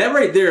that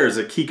right there is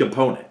a key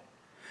component?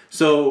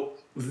 So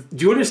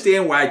do you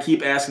understand why I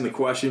keep asking the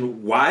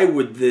question, why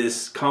would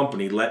this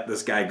company let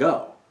this guy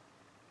go?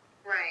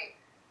 Right.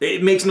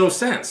 It makes no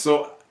sense.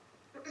 So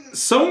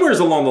somewhere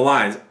along the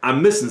lines,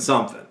 I'm missing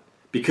something.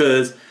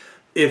 Because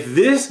if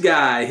this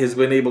guy has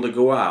been able to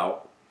go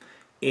out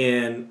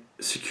and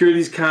secure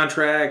these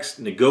contracts,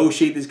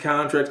 negotiate these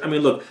contracts, I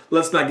mean, look,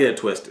 let's not get it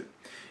twisted.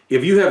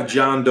 If you have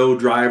John Doe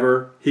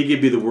driver, he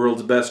could be the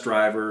world's best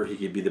driver. He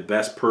could be the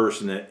best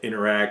person at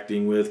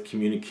interacting with,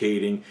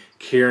 communicating,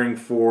 caring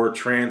for,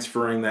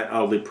 transferring that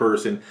elderly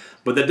person.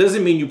 But that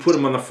doesn't mean you put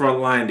him on the front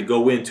line to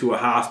go into a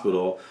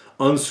hospital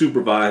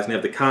unsupervised and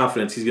have the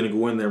confidence he's going to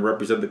go in there and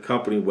represent the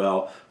company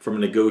well from a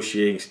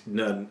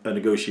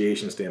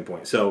negotiation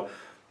standpoint. So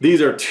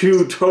these are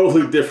two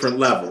totally different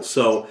levels.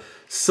 So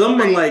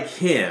someone like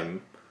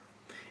him,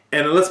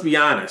 and let's be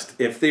honest,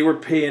 if they were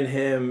paying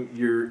him,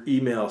 your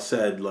email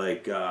said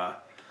like,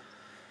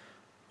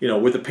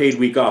 with a paid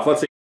week off,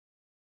 let's say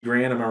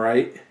 $grand, am I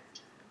right?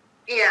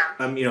 Yeah.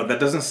 That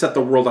doesn't set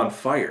the world on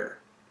fire.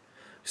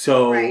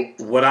 So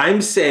what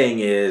I'm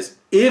saying is,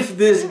 if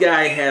this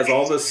guy has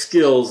all the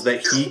skills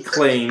that he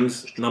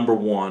claims, number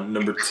one,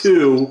 number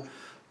two,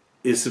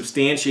 is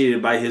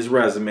substantiated by his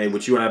resume,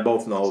 which you and I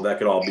both know that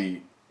could all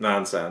be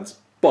nonsense,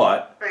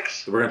 but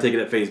we're going to take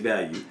it at face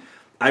value.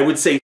 I would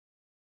say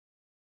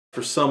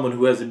for someone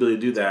who has the ability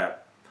to do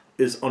that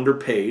is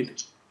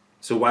underpaid.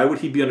 So why would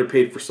he be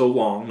underpaid for so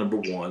long, number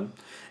one?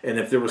 And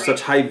if there was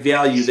such high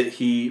value that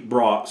he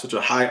brought, such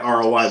a high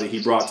ROI that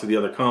he brought to the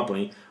other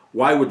company,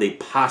 why would they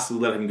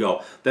possibly let him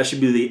go? That should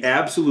be the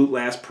absolute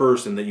last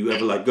person that you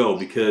ever let go,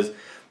 because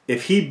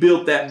if he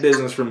built that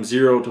business from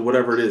 0 to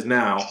whatever it is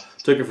now,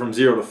 took it from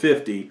 0 to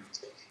 50,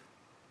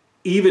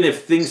 even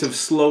if things have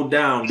slowed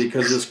down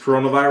because of this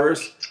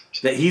coronavirus,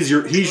 that he's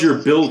your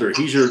builder,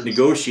 he's your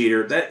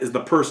negotiator, that is the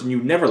person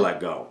you never let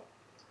go.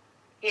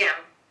 Yeah.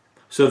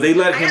 So they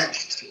let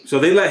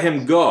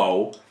him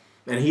go,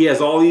 and he has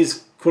all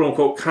these quote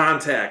unquote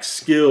contacts,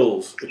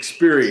 skills,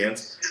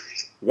 experience.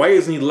 Why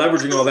isn't he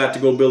leveraging all that to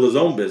go build his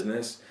own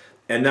business?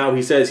 And now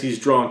he says he's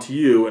drawn to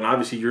you, and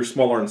obviously you're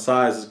smaller in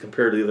size as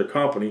compared to the other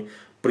company,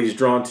 but he's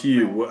drawn to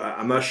you.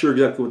 I'm not sure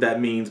exactly what that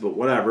means, but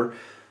whatever.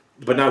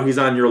 But now he's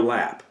on your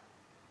lap.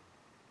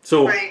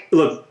 So,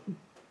 look,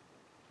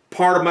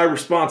 part of my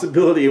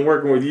responsibility in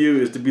working with you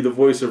is to be the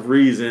voice of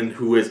reason,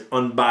 who is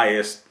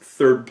unbiased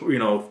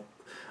third-party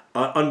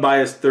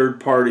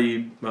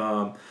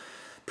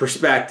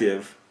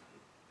perspective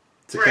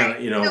to kind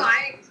of, No,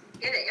 I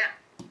get it, yeah.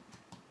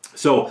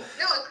 So no, it's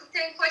the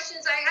same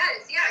questions I had.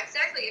 Yeah,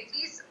 exactly. If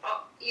he's,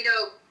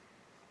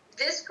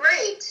 this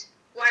great,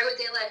 why would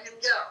they let him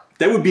go?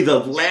 That would be the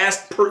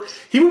last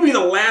he would be the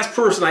last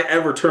person I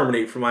ever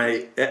terminate from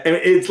my. I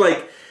mean, it's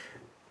like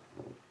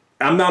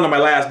I'm down to my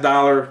last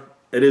dollar.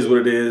 It is what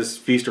it is.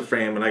 Feast or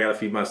famine. I gotta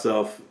feed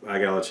myself. I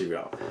gotta let you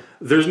go.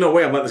 There's no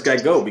way I'm letting this guy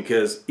go,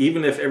 because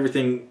even if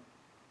everything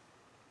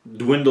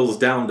dwindles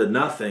down to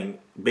nothing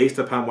based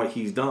upon what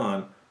he's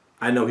done,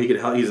 I know he could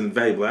help. He's an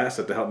invaluable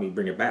asset to help me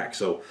bring it back.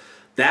 So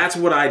that's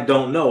what I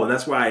don't know, and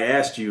that's why I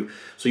asked you.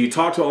 So you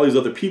talk to all these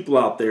other people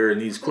out there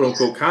and these quote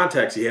unquote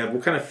contacts you have.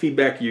 What kind of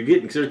feedback are you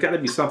getting? Because there's got to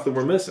be something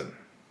we're missing.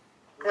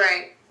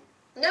 Right.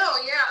 No.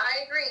 Yeah,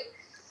 I agree.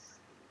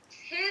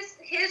 His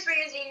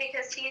reasoning,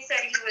 because he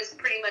said he was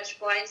pretty much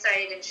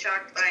blindsided and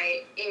shocked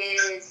by it,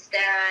 is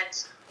that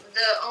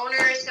the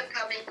owners have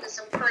come into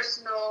some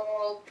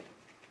personal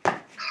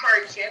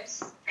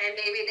hardships, and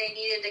maybe they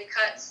needed to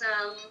cut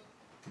some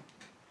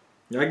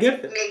I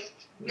get it.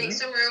 Make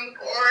some room,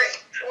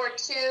 or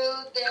two,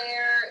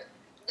 they're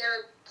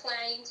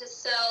planning to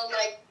sell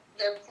like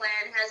their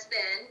plan has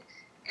been,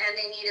 and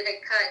they needed to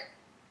cut,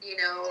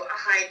 a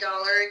high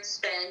dollar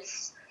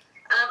expense.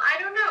 I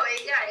don't know.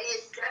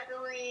 It's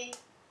definitely.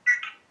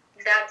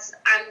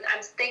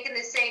 I'm thinking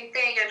the same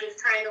thing. I'm just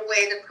trying to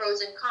weigh the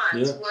pros and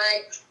cons.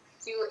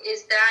 Yeah.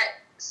 Is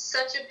that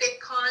such a big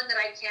con that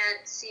I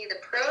can't see the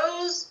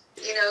pros?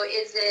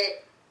 Is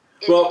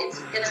it's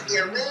going to be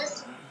a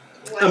risk?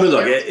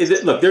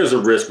 Look, there's a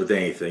risk with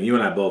anything. You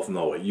and I both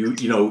know it.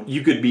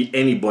 You could be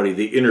anybody.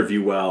 They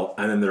interview well,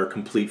 and then they're a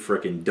complete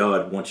freaking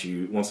dud once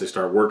they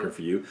start working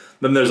for you.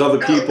 Then there's other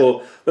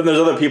people. Then there's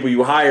other people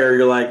you hire.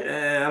 You're like,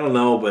 I don't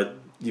know, but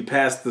you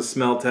pass the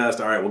smell test.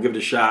 All right, we'll give it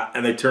a shot,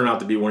 and they turn out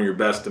to be one of your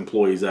best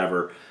employees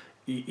ever.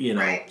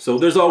 Right. So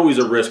there's always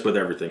a risk with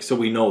everything. So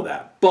we know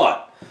that,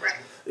 but. Right.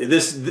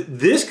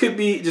 This could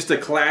be just a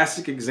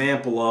classic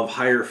example of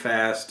hire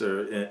fast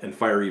and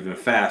fire even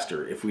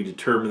faster. If we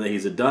determine that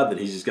he's a dud, that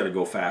he's just got to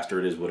go faster.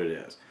 It is what it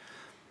is.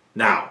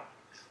 Now,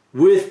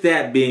 with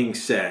that being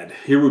said,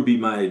 here would be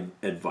my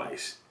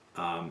advice.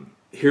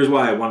 Here's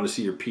why I wanted to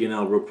see your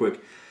P&L real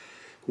quick.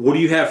 What do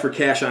you have for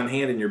cash on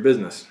hand in your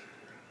business?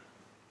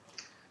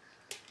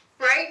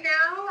 Right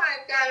now,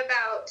 I've got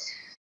about...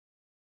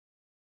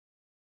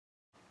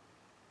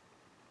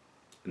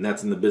 And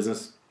that's in the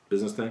business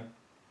thing?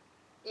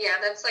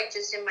 Yeah, that's like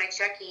just in my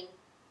checking.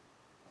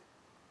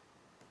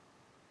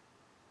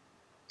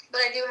 But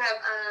I do have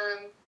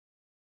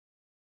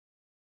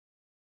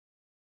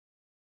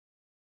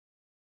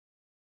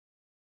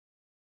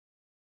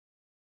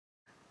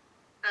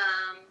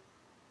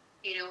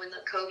when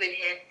the COVID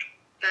hit.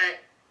 But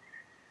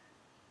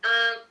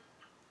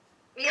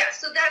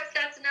so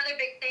that's another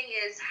big thing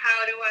is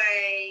how do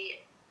I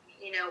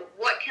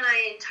what can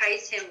I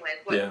entice him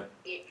with?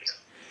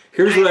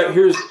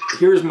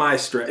 Here's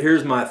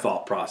my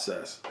thought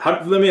process.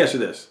 Let me ask you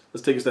this.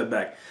 Let's take a step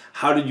back.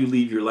 How did you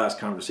leave your last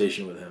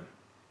conversation with him?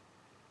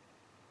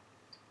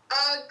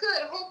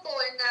 Good, hopeful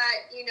in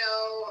that,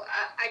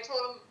 I told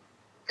him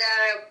that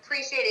I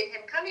appreciated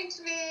him coming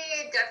to me,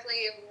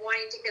 definitely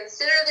wanting to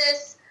consider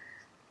this.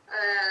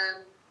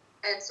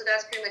 And so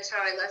that's pretty much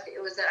how I left it.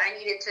 It was that I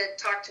needed to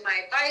talk to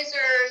my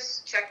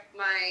advisors, check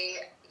my,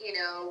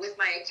 with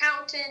my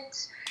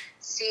accountant,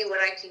 see what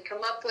I can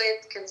come up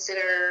with,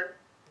 consider,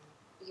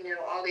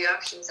 all the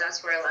options.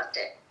 That's where I left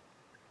it.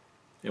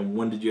 And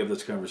when did you have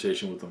this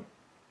conversation with him?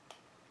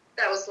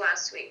 That was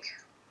last week.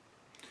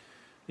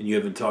 And you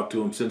haven't talked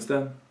to him since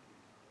then?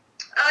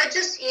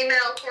 Just email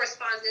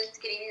correspondence,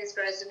 getting his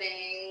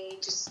resume,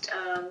 just,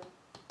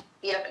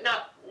 but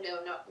not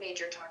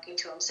major talking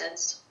to him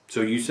since.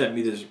 So you sent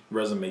me this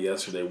resume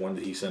yesterday. When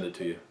did he send it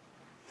to you?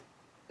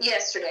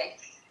 Yesterday.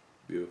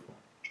 Beautiful.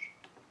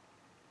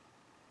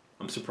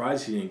 I'm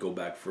surprised he didn't go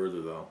back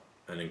further, though,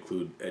 and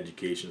include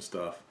education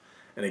stuff.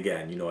 And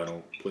again, I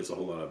don't place a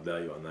whole lot of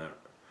value on that.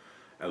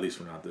 At least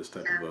we're not this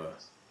type of a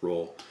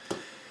role.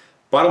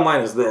 Bottom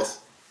line is this.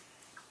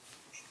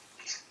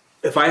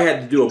 If I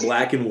had to do a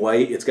black and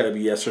white, it's got to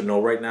be yes or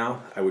no right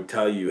now, I would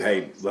tell you,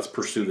 hey, let's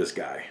pursue this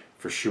guy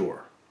for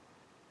sure.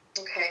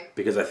 Okay.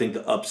 Because I think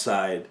the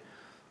upside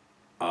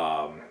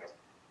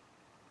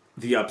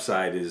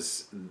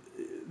is,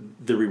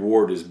 the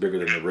reward is bigger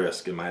than the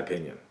risk, in my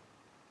opinion.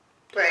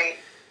 Right.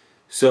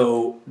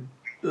 So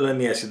let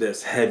me ask you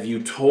this. Have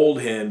you told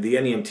him, the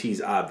NEMT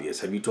is obvious,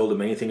 have you told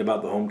him anything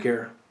about the home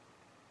care?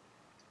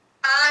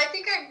 I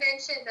think I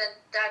mentioned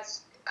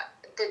that's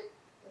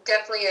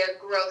definitely a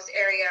growth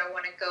area I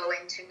want to go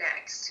into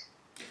next.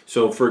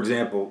 So, for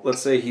example,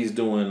 let's say he's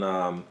doing,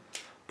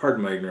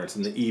 pardon my ignorance,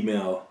 in the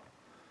email,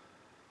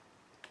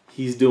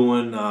 he's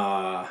doing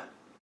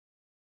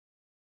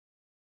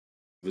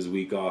his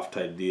week off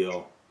type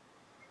deal.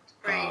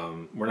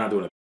 Right. We're not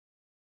doing it.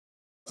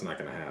 It's not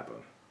going to happen.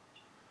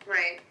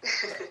 Right.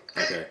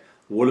 Okay.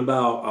 What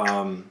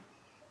about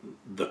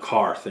the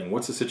car thing?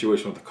 What's the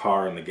situation with the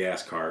car and the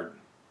gas card?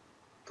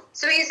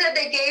 So he said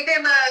they gave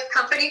him a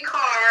company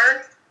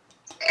car,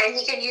 and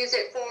he can use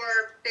it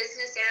for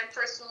business and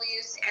personal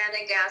use and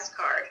a gas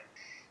card.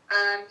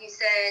 He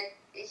said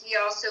he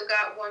also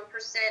got 1%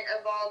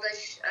 of all the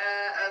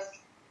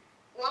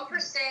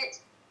 1%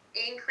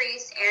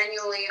 increase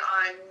annually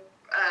on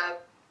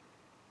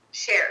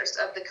shares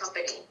of the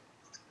company.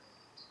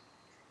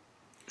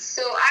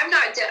 So I'm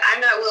not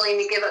willing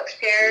to give up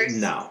shares.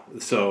 No.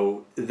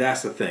 So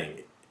that's the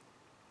thing.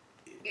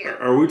 Yeah.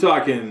 Are we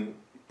talking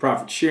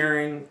profit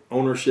sharing,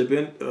 ownership,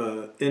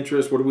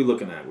 interest? What are we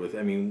looking at with?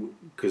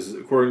 Because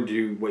according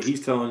to what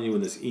he's telling you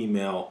in this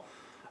email,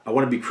 I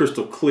want to be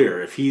crystal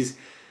clear. If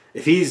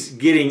he's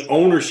getting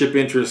ownership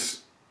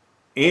interest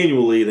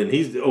annually, then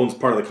he owns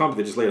part of the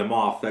company. They just laid him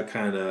off. That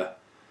kind of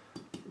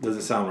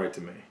doesn't sound right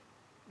to me.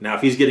 Now,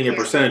 if he's getting a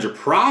percentage of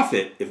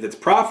profit, if it's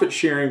profit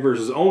sharing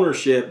versus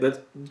ownership,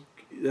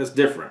 that's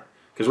different.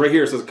 Because right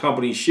here it says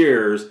company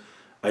shares.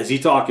 Is he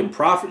talking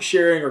profit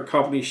sharing or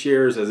company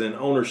shares as in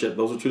ownership?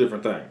 Those are two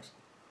different things.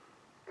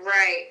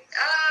 Right.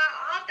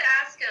 I'll have to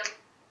ask him.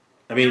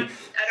 I mean, I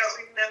don't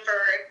remember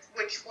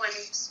which one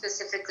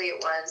specifically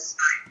it was.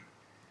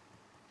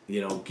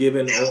 You know,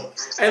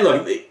 and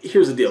look,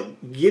 here's the deal.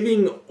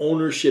 Giving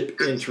ownership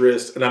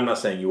interest, and I'm not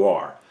saying you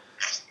are,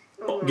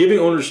 giving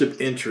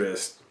ownership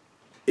interest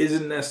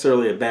isn't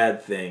necessarily a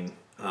bad thing,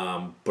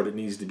 but it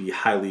needs to be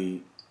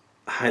highly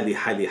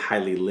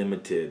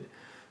limited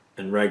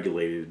and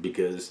regulated,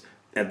 because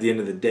at the end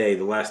of the day,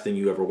 the last thing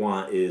you ever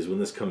want is when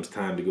this comes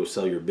time to go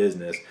sell your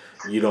business,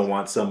 you don't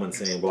want someone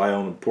saying, well, I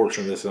own a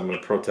portion of this and I'm going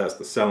to protest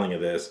the selling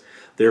of this.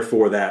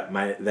 Therefore, that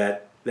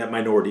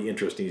minority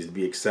interest needs to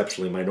be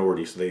exceptionally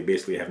minority, so they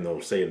basically have no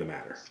say in the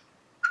matter.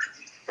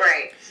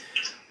 Right.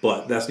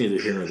 But that's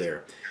neither here nor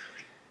there.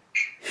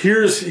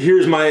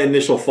 Here's my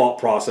initial thought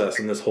process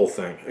in this whole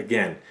thing.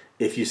 Again,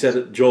 if you said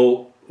it,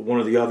 Joel, one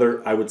or the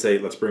other, I would say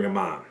let's bring him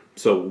on.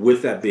 So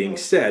with that being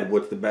said,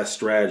 what's the best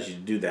strategy to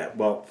do that?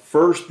 Well,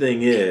 first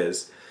thing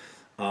is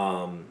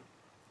the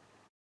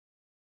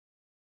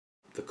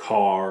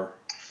car,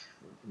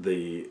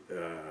 the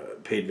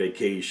paid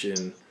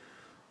vacation.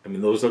 I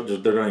mean,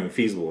 they're not even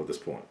feasible at this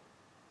point.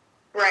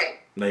 Right.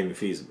 Not even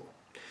feasible.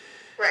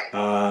 Right.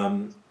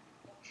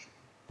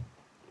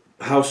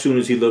 How soon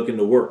is he looking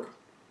to work?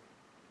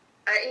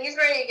 He's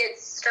ready to get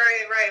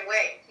started right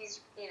away. He's,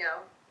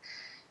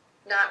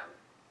 not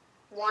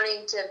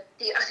wanting to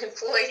be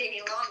unemployed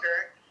any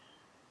longer.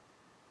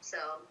 So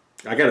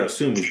I gotta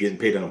assume he's getting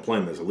paid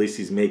unemployment. At least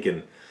he's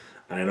making.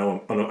 I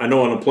know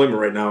unemployment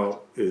right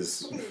now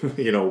is,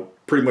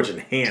 pretty much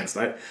enhanced.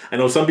 I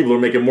know some people are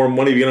making more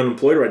money being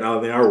unemployed right now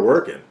than they are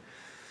working.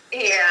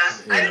 Yeah,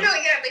 I don't know.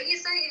 Yeah, but he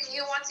said he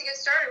wants to get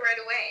started right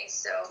away.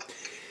 So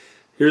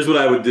here's what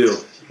I would do.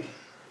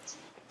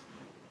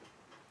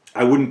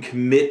 I wouldn't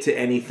commit to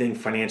anything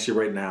financially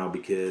right now,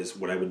 because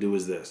what I would do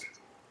is this.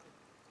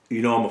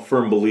 I'm a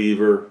firm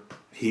believer,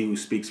 he who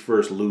speaks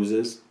first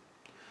loses.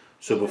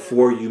 So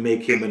before you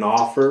make him an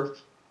offer,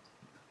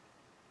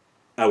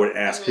 I would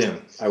ask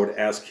him. I would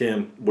ask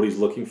him what he's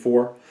looking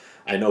for.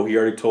 I know he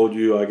already told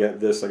you, I got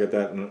this, I got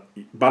that. And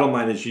bottom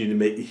line is you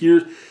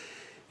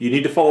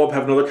need to follow up,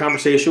 have another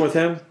conversation with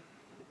him.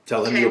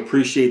 Tell him you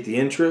appreciate the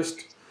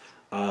interest.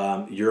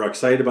 You're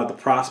excited about the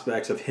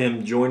prospects of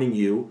him joining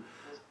you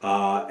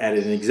at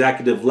an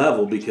executive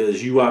level,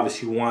 because you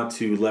obviously want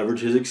to leverage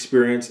his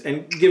experience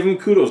and give him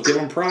kudos, give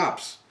him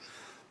props.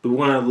 We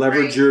want to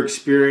leverage your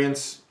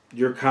experience,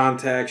 your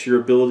contacts, your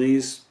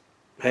abilities.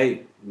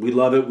 Hey, we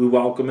love it. We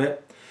welcome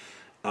it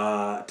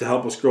to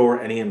help us grow our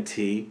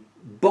NEMT.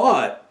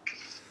 But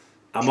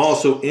I'm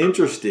also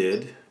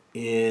interested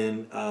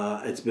in,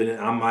 it's been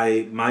on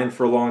my mind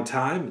for a long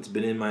time. It's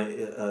been in my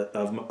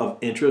of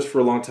interest for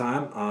a long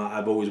time.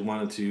 I've always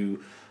wanted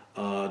to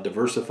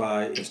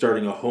diversify in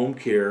starting a home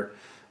care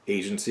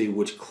agency,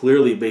 which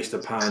clearly, based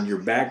upon your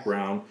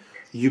background,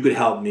 you could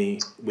help me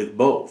with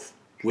both.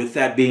 With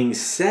that being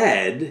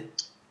said,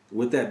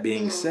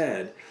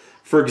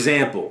 for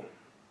example,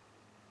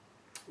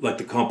 like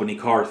the company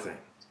car thing,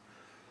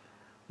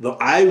 though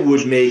I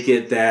would make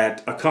it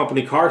that a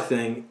company car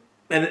thing,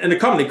 and a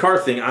company car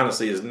thing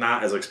honestly is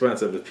not as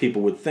expensive as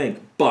people would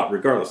think, but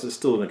regardless, it's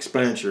still an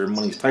expenditure and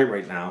money's tight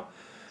right now.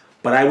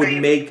 But I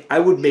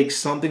would make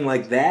something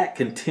like that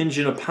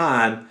contingent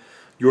upon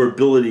your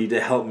ability to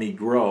help me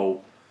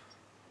grow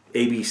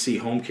ABC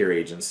Home Care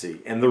Agency.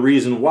 And the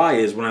reason why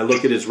is when I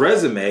look at his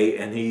resume,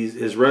 and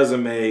his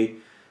resume,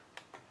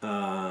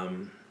 where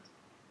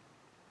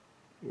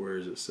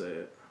does it say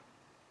it?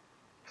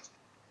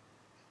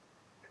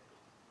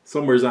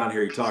 Somewhere's on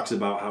here he talks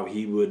about how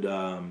he would,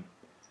 how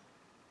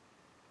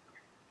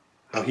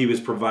he was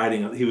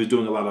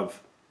doing a lot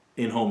of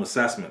in-home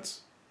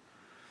assessments.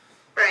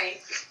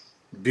 Right.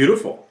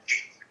 Beautiful.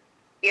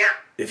 Yeah.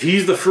 If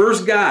he's the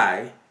first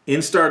guy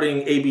in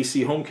starting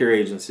ABC Home Care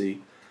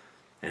Agency,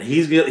 and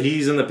he's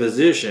in the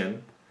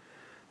position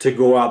to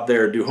go out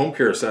there and do home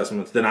care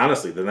assessments, then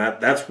honestly,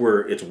 that's where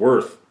it's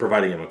worth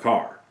providing him a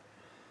car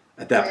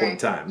at that point in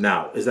time.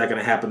 Now, is that going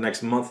to happen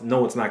next month?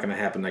 No, it's not going to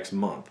happen next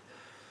month.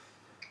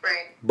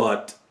 Right.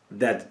 But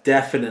that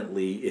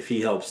definitely, if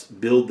he helps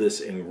build this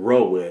and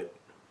grow it,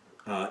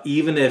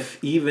 even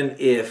if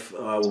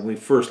when we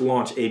first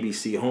launched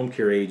ABC Home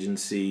Care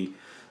Agency,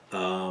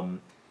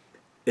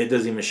 it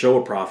doesn't even show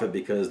a profit,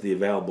 because the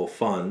available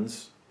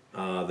funds,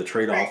 the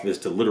trade-off is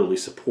to literally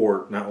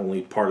support not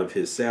only part of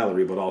his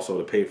salary but also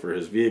to pay for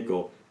his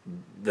vehicle.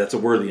 That's a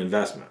worthy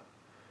investment.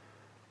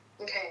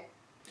 Okay.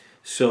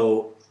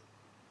 So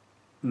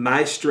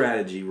my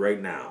strategy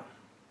right now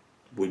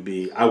would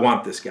be, I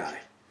want this guy,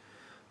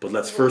 but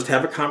let's first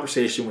have a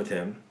conversation with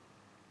him.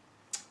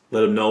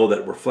 Let him know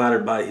that we're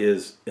flattered by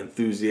his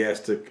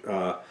enthusiastic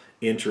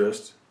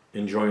interest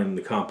in joining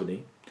the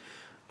company.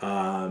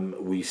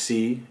 We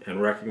see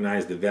and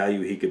recognize the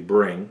value he could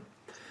bring,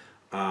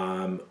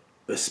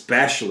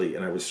 especially,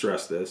 and I would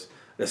stress this,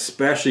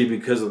 especially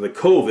because of the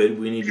COVID,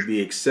 we need to be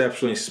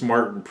exceptionally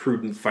smart and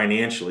prudent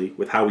financially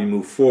with how we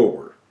move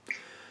forward.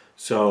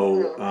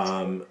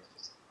 So,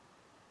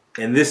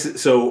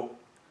 so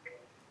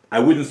I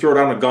wouldn't throw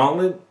down a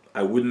gauntlet.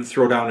 I wouldn't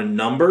throw down a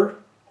number.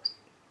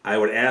 I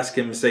would ask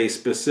him, say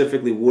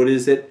specifically, what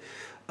is it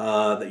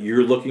that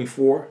you're looking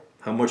for?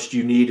 How much do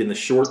you need in the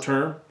short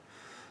term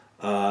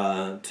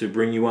to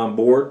bring you on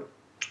board?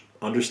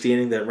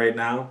 Understanding that right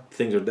now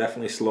things are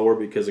definitely slower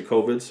because of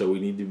COVID, so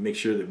we need to make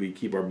sure that we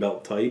keep our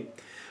belt tight.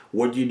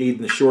 What do you need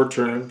in the short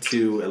term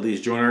to at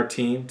least join our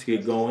team to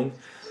get going?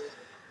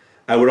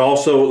 I would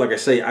also, like I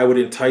say, I would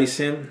entice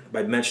him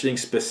by mentioning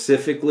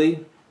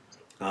specifically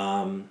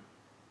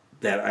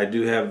that I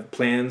do have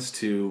plans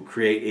to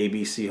create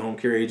ABC Home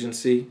Care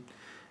Agency,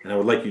 and I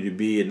would like you to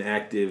be an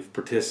active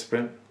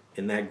participant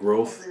in that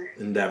growth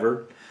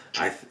endeavor.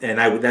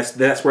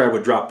 That's where I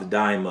would drop the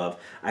dime of.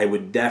 I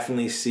would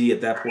definitely see at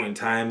that point in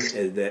time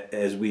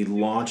as we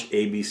launch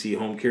ABC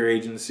Home Care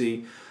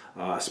Agency,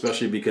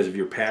 especially because of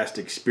your past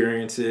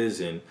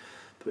experiences and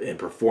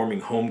performing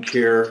in-home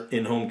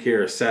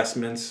care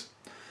assessments.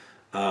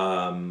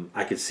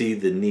 I could see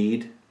the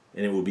need,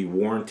 and it would be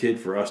warranted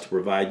for us to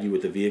provide you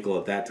with a vehicle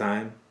at that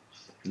time.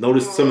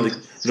 Notice some of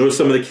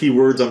the key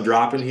words I'm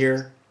dropping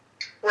here.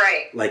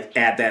 Right. Like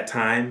at that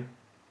time.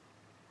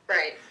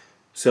 Right.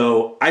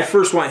 So I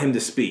first want him to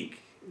speak.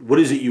 What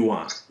is it you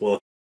want? Well,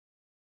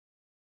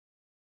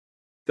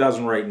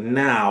 1,000 right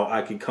now,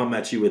 I could come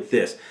at you with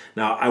this.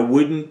 Now I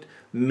wouldn't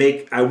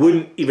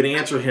even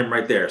answer him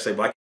right there. Say,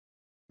 like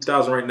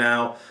 1,000 right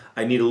now.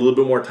 I need a little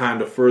bit more time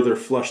to further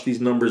flush these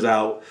numbers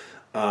out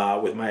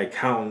with my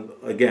accountant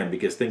again,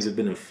 because things have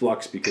been in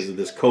flux because of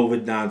this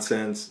COVID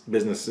nonsense.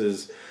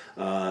 Businesses,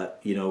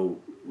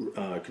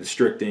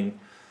 constricting.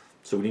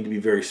 So we need to be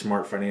very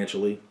smart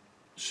financially.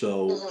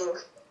 So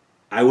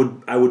I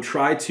would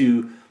try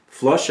to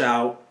flush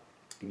out,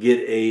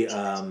 get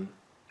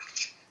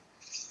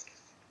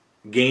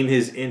gain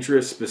his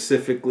interest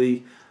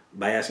specifically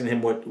by asking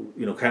him what,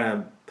 kind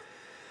of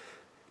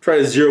try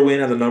to zero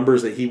in on the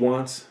numbers that he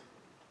wants,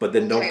 but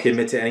then don't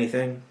commit to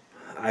anything.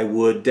 I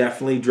would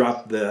definitely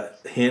drop the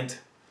hint,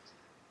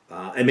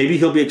 and maybe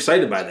he'll be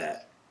excited by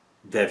that.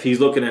 That if he's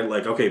looking at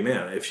like, okay,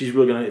 man, if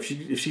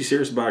she's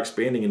serious about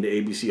expanding into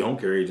ABC Home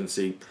Care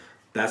Agency,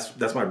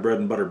 that's my bread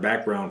and butter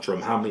background.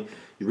 From how many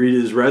you read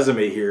his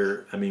resume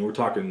here, I mean, we're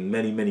talking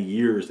many, many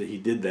years that he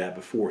did that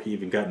before he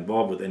even got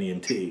involved with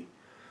NEMT.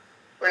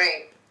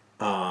 Right.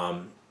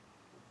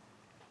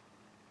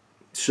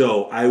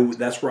 So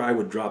that's where I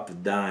would drop the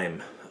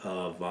dime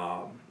of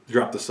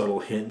drop the subtle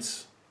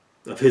hints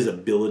of his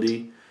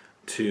ability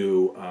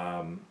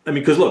to.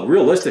 Because look,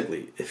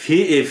 realistically, if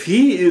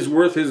he is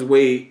worth his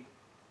weight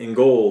in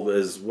gold,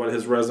 as what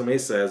his resume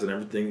says and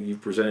everything that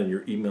you've presented in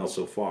your email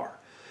so far,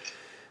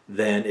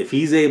 then if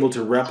he's able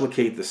to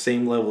replicate the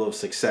same level of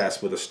success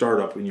with a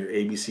startup in your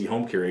ABC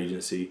Home Care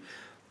Agency,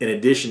 in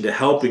addition to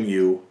helping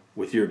you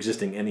with your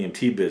existing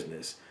NEMT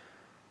business,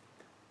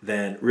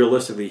 then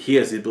realistically he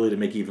has the ability to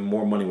make even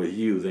more money with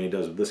you than he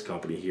does with this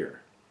company here.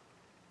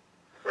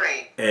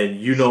 Right. And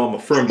I'm a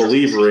firm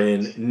believer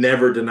in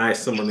never deny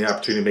someone the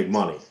opportunity to make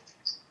money.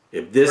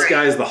 If this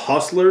guy's the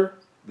hustler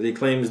that he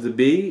claims to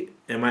be,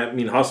 and I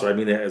mean hustler, I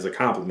mean that as a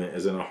compliment,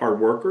 as in a hard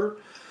worker,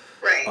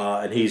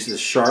 right? And he's as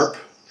sharp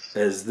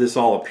as this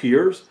all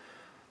appears,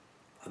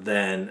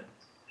 then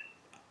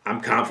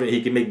I'm confident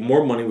he can make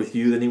more money with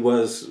you than he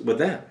was with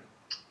them.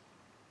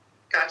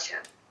 Gotcha.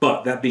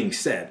 But that being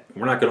said,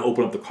 we're not going to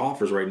open up the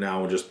coffers right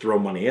now and just throw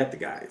money at the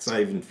guy. It's not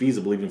even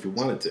feasible, even if we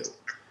wanted to.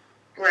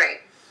 Right.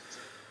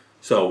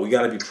 So we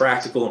got to be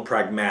practical and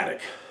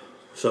pragmatic.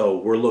 So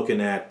we're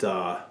looking at,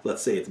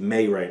 let's say it's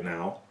May right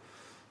now.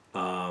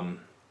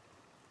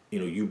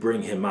 You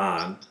bring him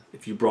on.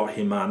 If you brought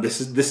him on,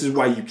 this is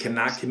why you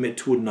cannot commit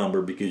to a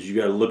number, because you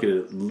got to look at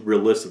it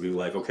realistically.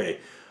 Like, okay,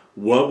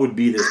 what would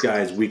be this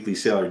guy's weekly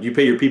salary? Do you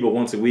pay your people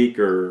once a week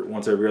or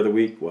once every other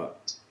week?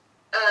 What?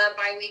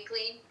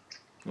 Bi-weekly.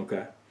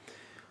 Okay.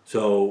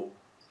 So,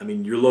 I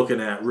mean, you're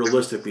looking at,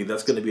 realistically,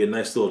 that's going to be a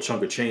nice little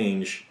chunk of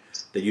change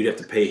that you'd have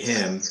to pay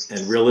him.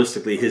 And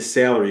realistically, his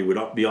salary would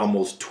be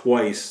almost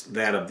twice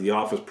that of the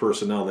office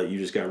personnel that you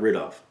just got rid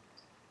of.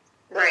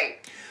 Right.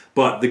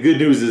 But the good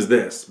news is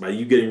this. By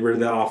you getting rid of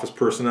that office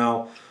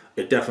personnel,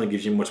 it definitely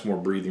gives you much more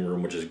breathing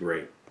room, which is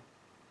great.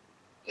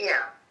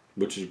 Yeah.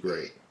 Which is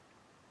great.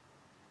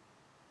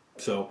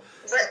 So,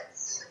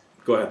 but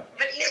go ahead.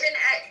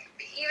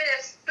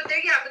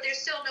 But there's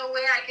still no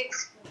way I could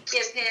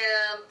give him.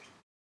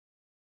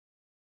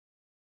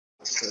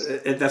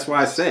 That's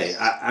why I say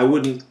I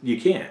wouldn't. You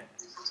can't.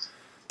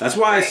 That's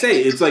why I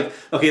say it's like,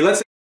 okay,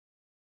 let's.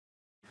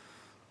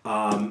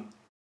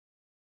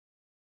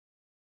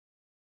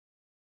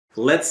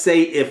 Let's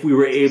say if we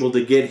were able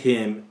to get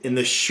him in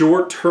the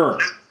short term,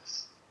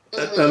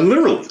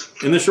 literally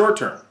in the short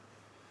term,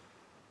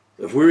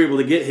 if we were able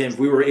to get him, if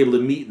we were able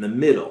to meet in the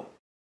middle.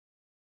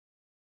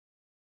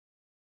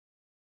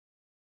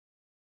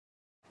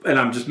 And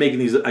I'm just making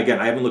these, again,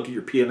 I haven't looked at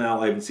your P&L,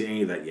 I haven't seen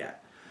any of that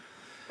yet.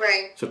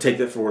 Right. So take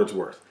that for what it's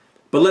worth.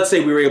 But let's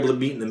say we were able to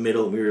meet in the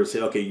middle and we were able to say,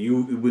 okay,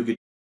 we could,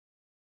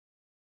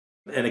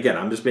 and again,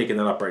 I'm just making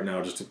that up right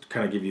now just to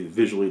kind of give you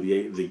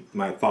visually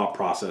my thought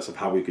process of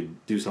how we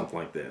could do something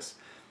like this.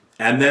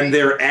 And then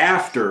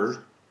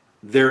thereafter,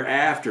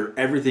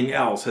 everything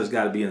else has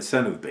got to be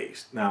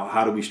incentive-based. Now,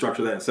 how do we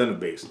structure that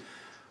incentive-based?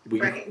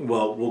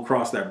 We'll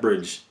cross that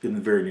bridge in the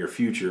very near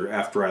future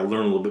after I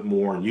learn a little bit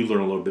more and you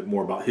learn a little bit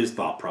more about his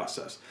thought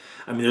process.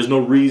 I mean, there's no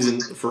reason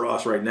for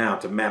us right now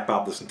to map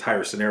out this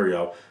entire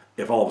scenario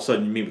if all of a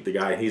sudden you meet with the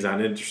guy and he's not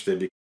interested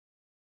because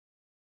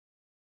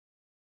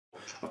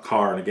a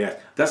car and a gas.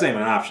 That's not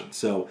even an option.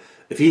 So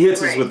if he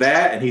hits us with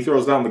that and he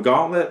throws down the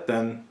gauntlet,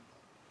 then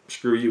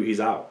screw you, he's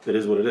out. It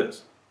is what it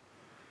is.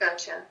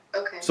 Gotcha.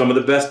 Okay. Some of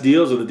the best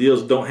deals are the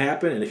deals that don't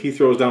happen, and if he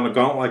throws down the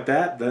gauntlet like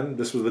that, then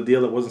this was the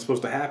deal that wasn't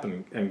supposed to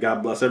happen, and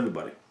God bless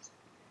everybody.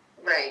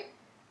 Right.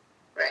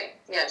 Right.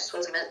 Yeah, it just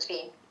wasn't meant to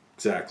be.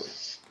 Exactly.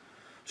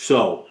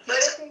 So.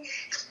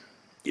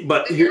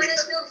 But if you're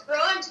still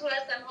drawn to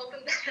us, I'm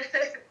hoping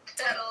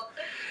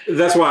that'll.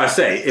 That's why I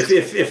say,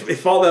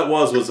 if all that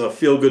was a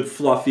feel-good,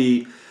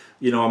 fluffy,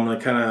 I'm going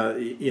to kind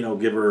of,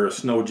 give her a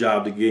snow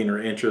job to gain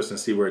her interest and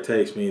see where it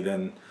takes me,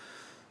 then,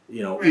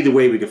 either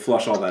way we could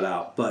flush all that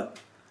out. But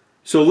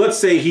so let's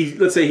say he's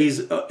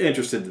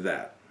interested in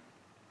that,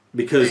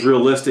 because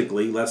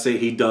realistically, let's say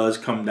he does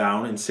come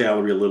down in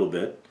salary a little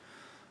bit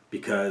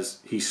because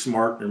he's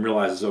smart and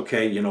realizes,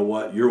 okay, you know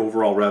what, your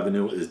overall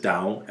revenue is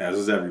down, as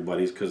is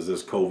everybody's, because of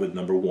this COVID,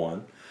 number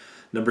one.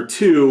 Number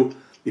two,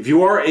 if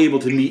you are able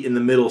to meet in the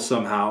middle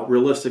somehow,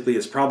 realistically,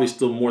 it's probably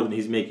still more than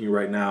he's making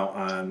right now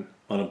on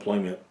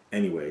unemployment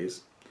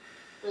anyways.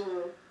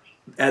 Mm-hmm.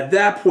 At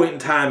that point in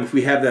time, if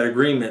we have that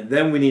agreement,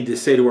 then we need to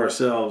say to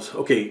ourselves,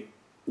 okay,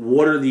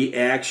 what are the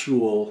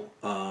actual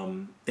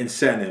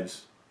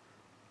incentives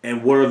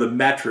and what are the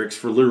metrics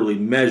for literally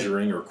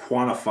measuring or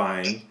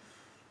quantifying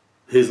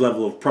his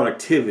level of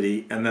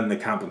productivity and then the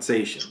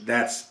compensation?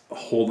 That's a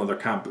whole other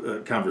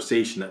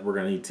conversation that we're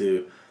going to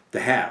need to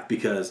have,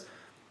 because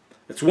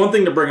it's one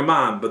thing to bring him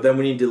on, but then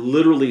we need to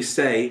literally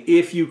say,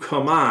 if you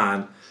come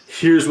on,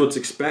 here's what's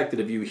expected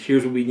of you.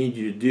 Here's what we need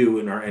you to do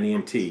in our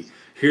NEMT.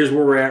 Here's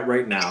where we're at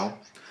right now.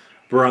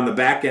 We're on the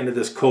back end of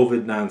this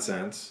COVID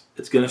nonsense.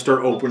 It's going to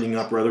start opening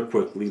up rather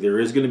quickly. There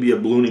is going to be a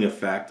ballooning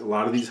effect. A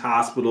lot of these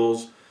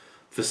hospitals,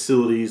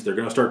 facilities, they're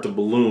going to start to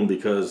balloon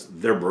because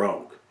they're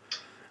broke.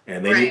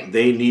 And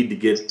they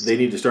need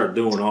to start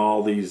doing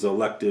all these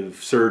elective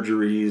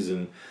surgeries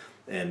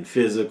and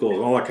physicals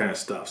and all that kind of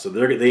stuff. So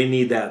they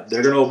need that.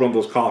 They're going to open up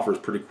those coffers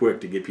pretty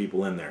quick to get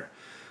people in there.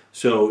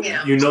 So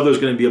there's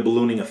going to be a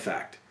ballooning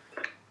effect.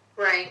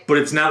 Right. But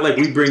it's not like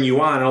we bring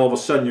you on and all of a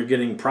sudden you're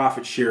getting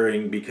profit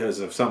sharing because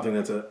of something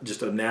that's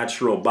just a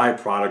natural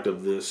byproduct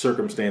of the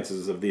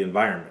circumstances of the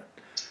environment.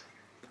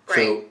 Right.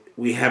 So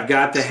we have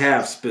got to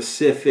have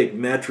specific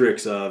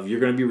metrics of, you're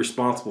going to be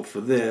responsible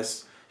for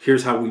this.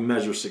 Here's how we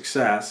measure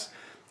success.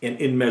 And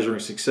in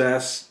measuring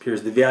success,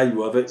 here's the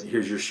value of it.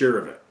 Here's your share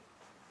of it.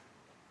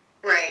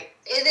 Right.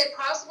 Is it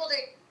possible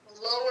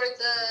to lower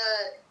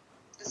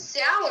the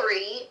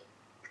salary,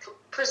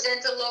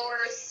 present a lower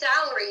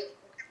salary,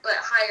 but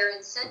higher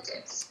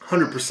incentives?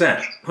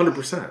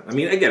 100%. I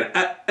mean, again,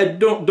 I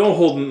don't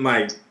hold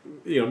my,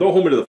 don't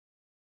hold me to the.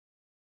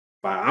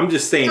 I'm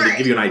just saying to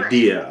give you an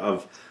idea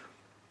of.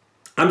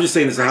 I'm just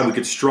saying this is how we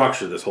could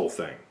structure this whole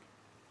thing.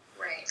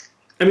 Right.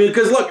 I mean,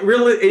 because look,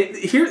 really,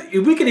 here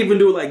we could even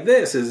do it like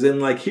this: is in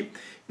like,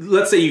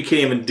 let's say you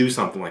can't even do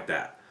something like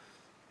that,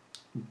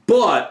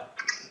 but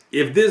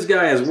if this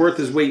guy is worth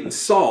his weight in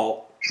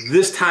salt,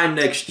 this time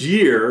next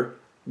year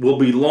will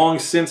be long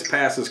since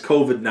past this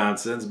COVID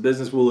nonsense.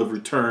 Business will have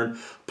returned.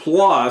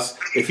 Plus,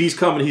 if he's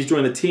coming, he's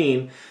joined the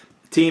team,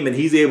 and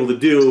he's able to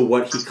do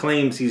what he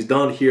claims he's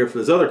done here for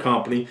this other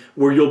company,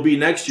 where you'll be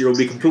next year will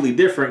be completely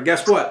different.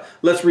 Guess what?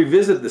 Let's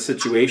revisit the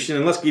situation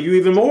and let's give you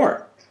even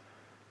more.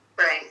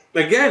 Right.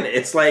 Again,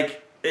 it's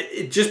like,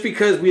 just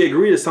because we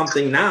agree to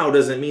something now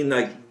doesn't mean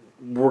like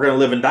we're going to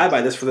live and die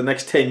by this for the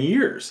next 10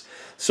 years.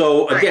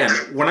 So again,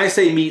 when I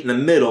say meet in the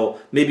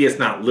middle, maybe it's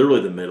not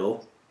literally the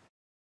middle.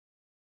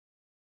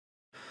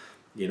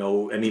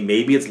 I mean,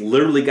 maybe it's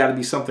literally got to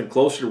be something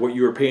closer to what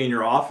you were paying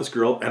your office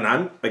girl.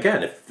 And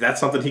if that's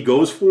something he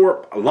goes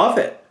for, I love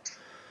it.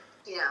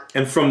 Yeah.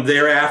 And from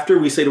thereafter,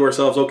 we say to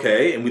ourselves,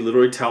 okay, and we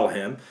literally tell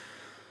him,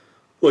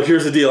 look,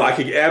 here's the deal. I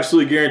could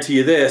absolutely guarantee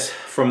you this.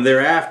 From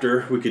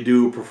thereafter, we could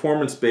do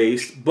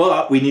performance-based,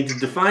 but we need to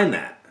define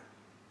that.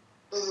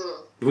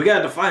 Mm-hmm. We got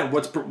to define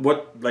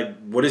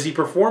what is he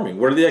performing?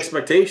 What are the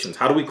expectations?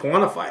 How do we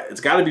quantify it?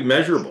 It's got to be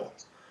measurable.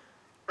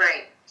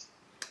 Right.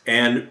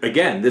 And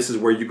again, this is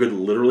where you could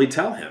literally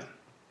tell him.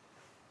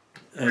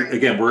 And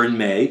again, we're in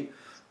May.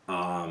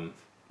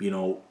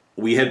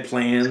 We had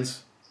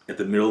plans at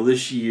the middle of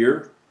this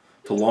year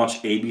to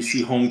launch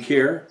ABC Home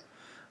Care.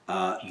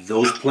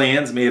 Those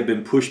plans may have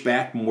been pushed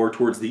back more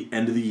towards the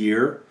end of the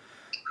year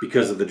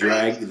because of the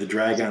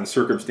drag on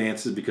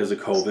circumstances because of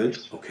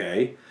COVID.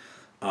 Okay.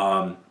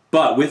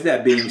 But with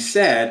that being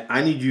said,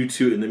 I need you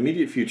to, in the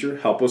immediate future,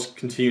 help us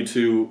continue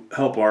to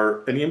help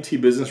our NEMT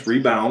business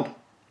rebound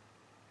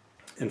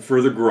and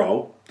further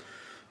grow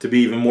to be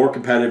even more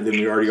competitive than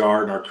we already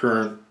are in our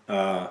current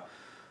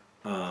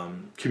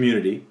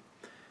community.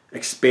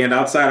 Expand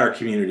outside our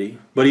community,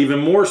 but even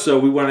more so,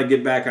 we want to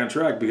get back on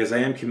track because I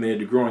am committed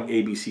to growing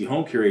ABC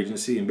Home Care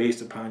Agency, and based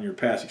upon your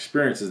past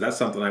experiences, that's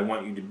something I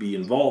want you to be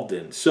involved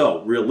in.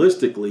 So,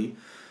 realistically,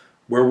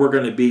 Where we're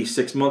going to be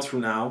 6 months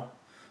from now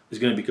is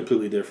going to be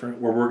completely different.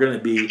 Where we're going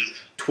to be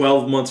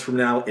 12 months from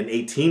now and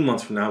 18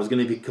 months from now is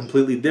going to be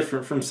completely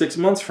different from 6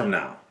 months from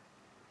now.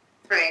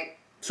 Right.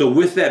 So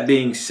with that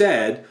being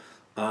said,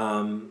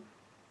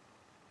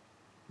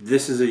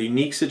 this is a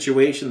unique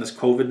situation. This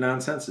COVID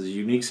nonsense is a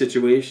unique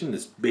situation.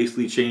 It's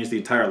basically changed the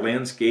entire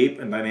landscape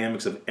and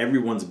dynamics of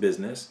everyone's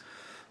business.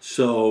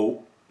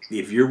 So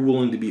if you're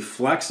willing to be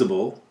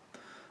flexible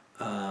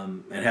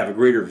and have a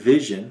greater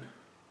vision,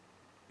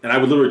 and I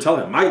would literally tell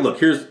him, my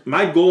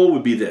goal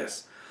would be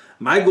this.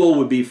 My goal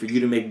would be for you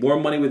to make more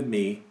money with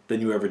me than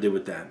you ever did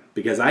with them.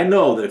 Because I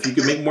know that if you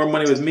can make more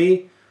money with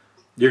me,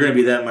 you're going to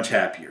be that much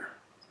happier.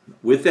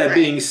 With that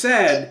being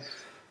said,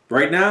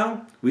 right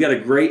now, we got a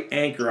great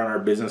anchor on our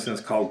business, and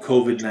it's called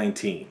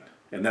COVID-19.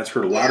 And that's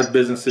hurt a lot of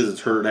businesses.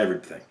 It's hurt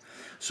everything.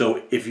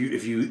 So if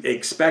you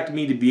expect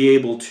me to be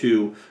able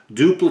to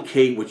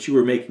duplicate what you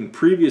were making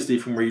previously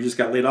from where you just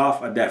got laid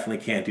off, I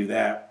definitely can't do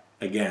that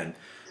again.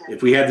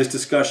 If we had this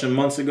discussion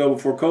months ago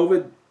before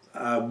COVID,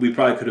 we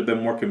probably could have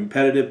been more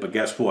competitive, but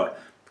guess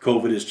what?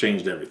 COVID has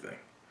changed everything.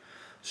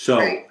 So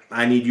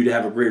I need you to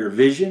have a greater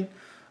vision.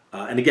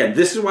 And again,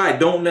 this is why I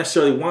don't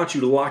necessarily want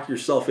you to lock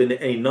yourself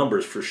into any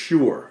numbers for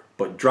sure,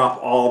 but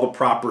drop all the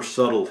proper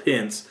subtle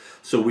hints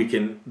so we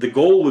can, the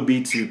goal would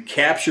be to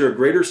capture a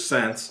greater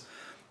sense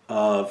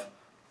of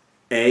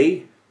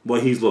A,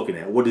 what he's looking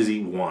at. What does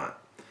he want?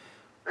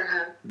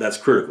 That's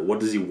critical.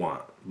 What does he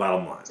want?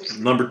 Bottom line.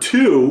 Number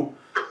two,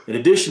 in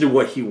addition to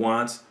what he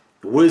wants,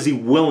 what is he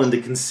willing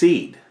to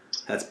concede?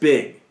 That's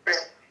big.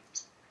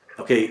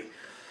 Okay.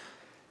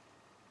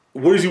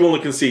 What is he willing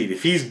to concede?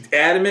 If he's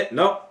adamant,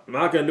 nope, I'm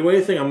not going to do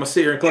anything. I'm going to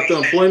sit here and collect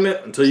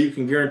unemployment until you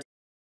can guarantee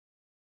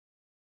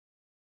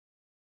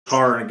a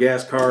car and a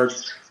gas card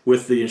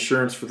with the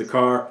insurance for the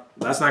car.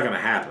 That's not going to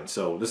happen.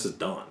 So this is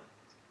done.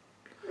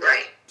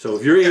 Right. So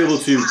if you're able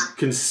to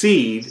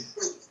concede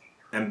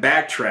and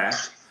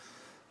backtrack,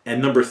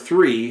 and number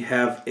three,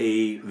 have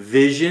a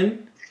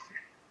vision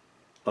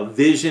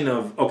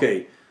of,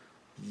 okay,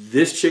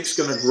 this chick's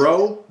going to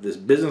grow, this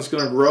business is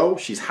going to grow,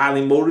 she's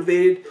highly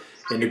motivated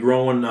into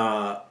growing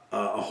a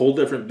whole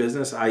different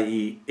business,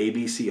 i.e.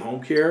 ABC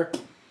Home Care.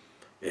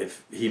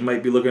 If he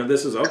might be looking at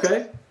this as,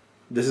 okay,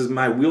 this is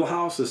my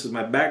wheelhouse, this is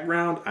my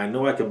background, I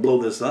know I can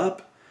blow this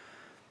up.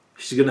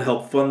 She's going to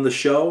help fund the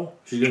show.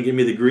 She's going to give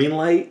me the green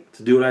light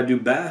to do what I do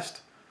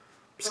best.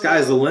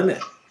 Sky's the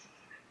limit.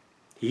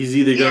 He's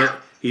either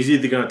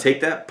going to take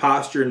that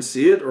posture and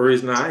see it, or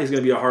he's not. He's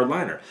going to be a hard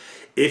liner.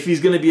 If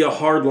he's going to be a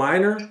hard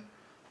liner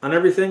on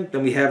everything,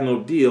 then we have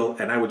no deal.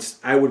 And I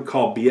would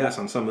call BS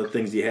on some of the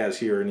things he has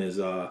here in his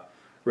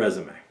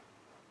resume.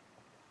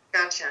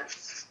 Gotcha.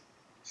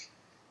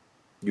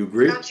 You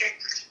agree? Gotcha.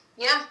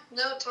 Yeah.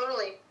 No.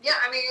 Totally. Yeah.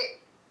 I mean,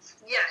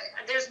 yeah.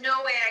 There's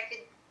no way I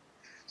could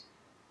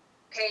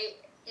pay,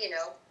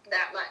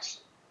 that much.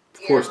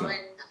 Of course not.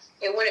 And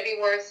it wouldn't be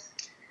worth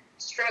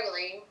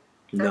struggling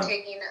for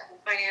taking a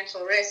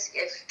financial risk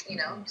if,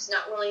 he's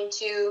not willing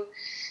to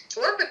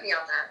work with me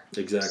on that.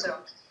 Exactly.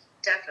 So,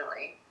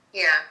 definitely.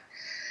 Yeah.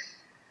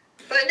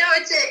 But no,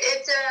 it's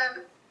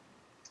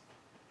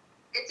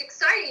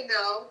exciting,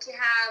 though, to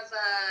have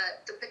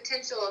the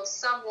potential of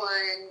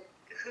someone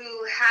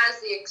who has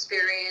the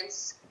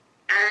experience,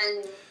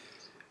 and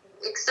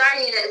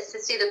exciting is to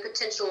see the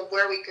potential of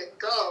where we could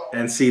go.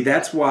 And see,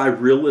 that's why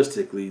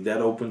realistically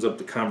that opens up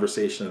the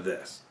conversation of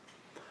this.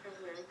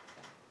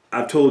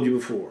 I've told you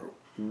before,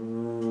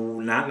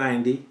 not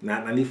 90,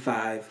 not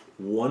 95,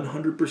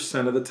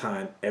 100% of the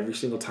time, every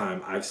single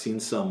time I've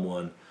seen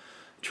someone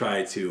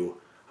try to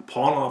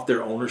pawn off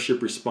their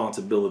ownership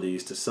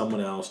responsibilities to someone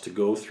else to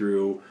go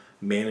through,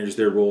 manage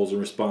their roles and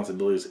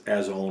responsibilities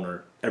as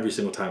owner, every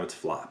single time it's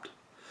flopped.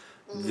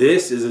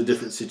 This is a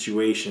different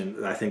situation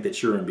that I think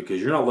that you're in, because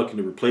you're not looking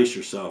to replace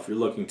yourself. You're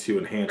looking to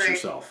enhance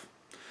yourself.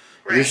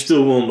 You're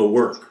still willing to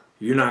work.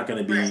 You're not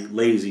going to be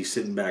lazy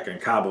sitting back in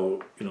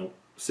Cabo,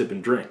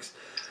 sipping drinks.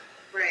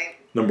 Right.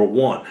 Number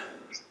one.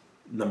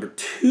 Number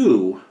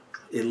two,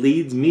 it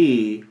leads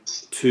me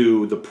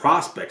to the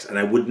prospects, and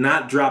I would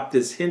not drop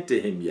this hint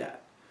to him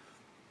yet.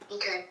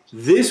 Okay.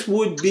 This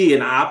would be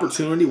an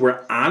opportunity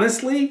where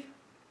honestly,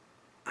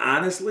 I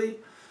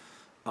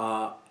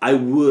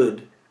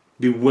would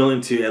be willing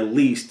to at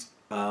least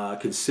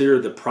consider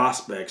the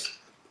prospects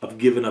of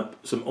giving up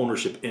some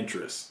ownership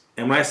interests.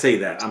 And when I say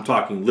that, I'm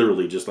talking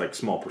literally just like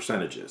small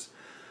percentages.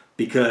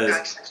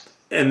 Because,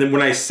 and then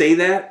when I say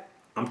that,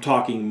 I'm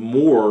talking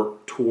more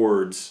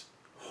towards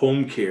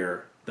home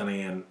care than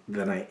I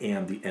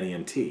am the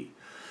NEMT.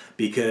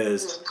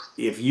 Because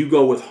if you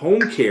go with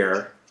home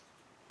care,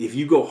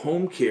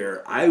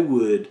 I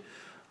would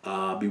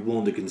be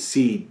willing to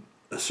concede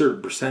a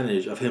certain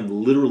percentage of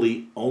him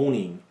literally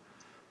owning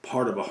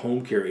part of a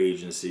home care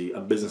agency, a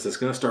business that's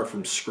going to start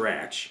from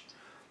scratch.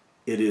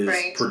 It is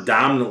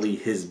predominantly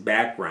his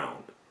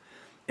background.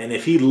 And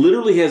if he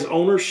literally has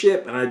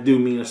ownership, and I do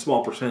mean a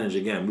small percentage,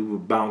 again, we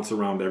would bounce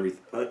around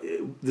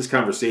this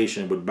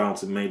conversation would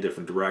bounce in many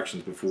different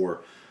directions before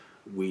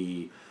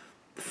we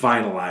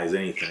finalize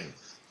anything.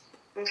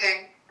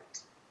 Okay.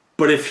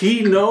 But if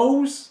he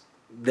knows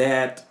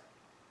that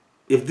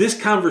if this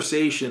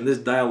conversation, this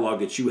dialogue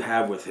that you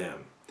have with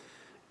him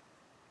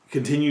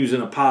continues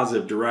in a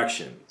positive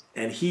direction,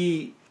 and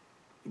he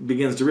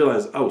begins to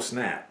realize, oh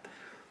snap,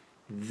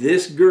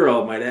 this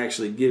girl might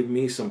actually give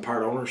me some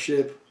part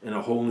ownership in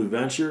a whole new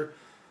venture,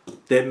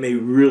 that may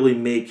really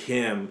make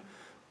him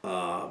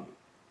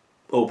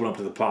open up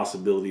to the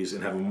possibilities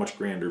and have a much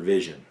grander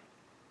vision.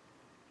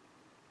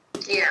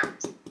 Yeah.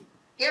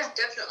 Yeah,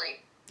 definitely.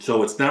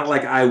 So it's not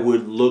like I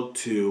would look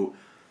at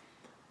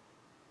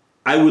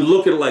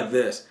it like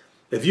this.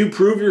 If you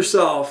prove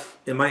yourself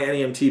in my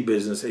NEMT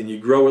business and you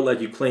grow it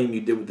like you claim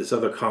you did with this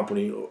other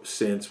company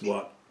since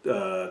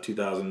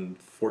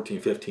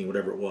 2014, 15,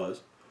 whatever it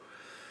was.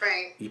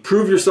 Right. You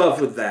prove yourself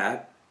with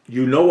that.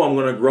 You know I'm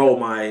going to grow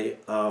my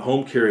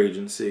home care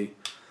agency.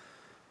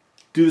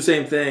 Do the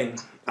same thing.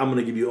 I'm going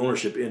to give you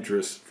ownership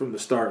interest from the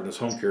start in this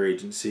home care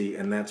agency,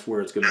 and that's where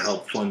it's going to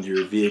help fund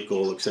your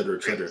vehicle, et cetera,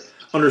 et cetera.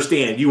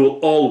 Understand, you will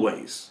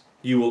always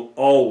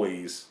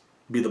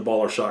be the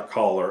baller shot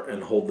caller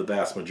and hold the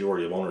vast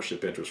majority of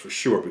ownership interest for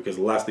sure, because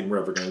the last thing we're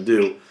ever going to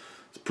do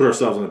is put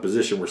ourselves in a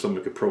position where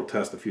someone could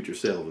protest the future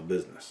sale of a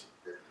business.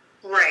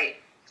 Right.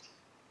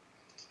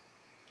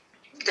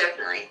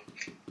 Definitely.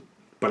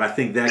 But I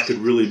think that could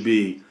really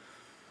be,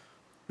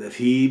 if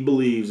he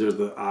believes there's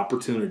the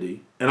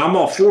opportunity, and I'm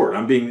all for it.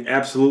 I'm being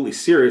absolutely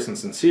serious and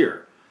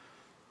sincere.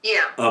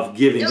 Yeah. Of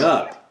giving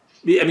up.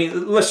 I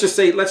mean, let's just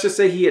say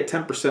he had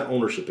 10%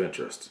 ownership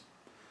interest.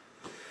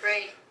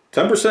 Right.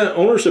 10%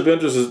 ownership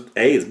interest is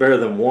it's better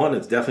than 1.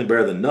 It's definitely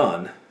better than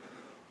none.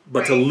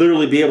 But to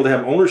literally be able to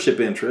have ownership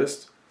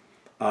interest,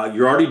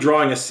 you're already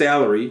drawing a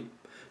salary.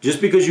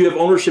 Just because you have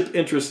ownership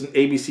interest in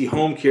ABC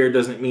Home Care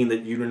doesn't mean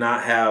that you do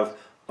not have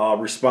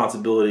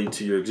responsibility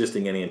to your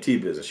existing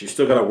NEMT business. You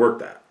still got to work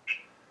that.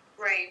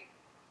 Right.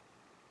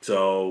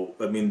 So,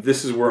 I mean,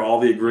 this is where all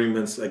the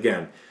agreements,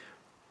 again,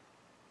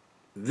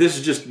 this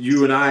is just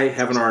you and I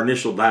having our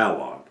initial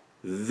dialogue.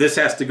 This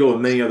has to go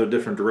in many other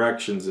different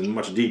directions and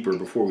much deeper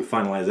before we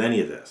finalize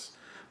any of this.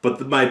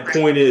 But my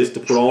point is to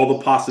put all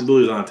the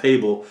possibilities on the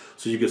table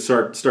so you can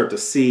start to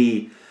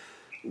see,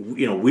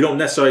 we don't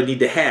necessarily need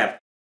to have.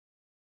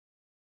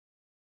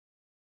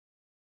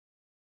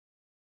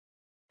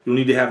 You don't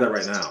need to have that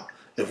right now.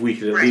 If we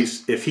could at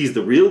least, if he's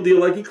the real deal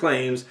like he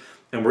claims,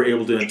 and we're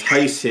able to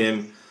entice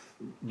him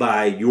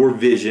by your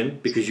vision,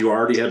 because you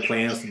already had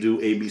plans to do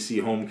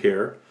ABC Home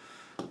Care.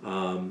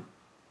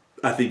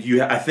 I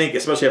think,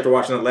 especially after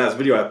watching that last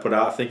video I put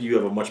out, I think you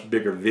have a much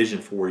bigger vision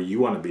for where you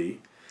want to be,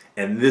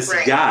 and this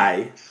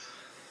guy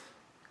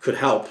could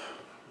help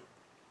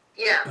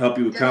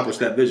you accomplish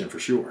that vision for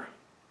sure.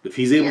 If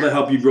he's able to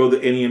help you grow the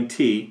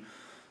NEMT,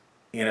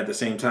 and at the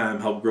same time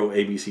help grow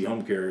ABC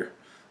Home Care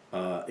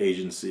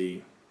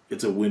agency,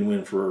 it's a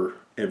win-win for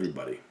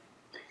everybody.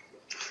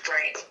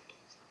 Right.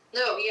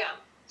 No, yeah.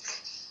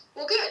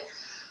 Well, good.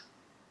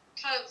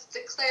 Kind of the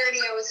clarity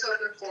I was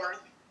hoping for.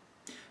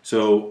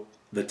 So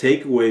the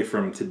takeaway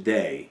from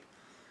today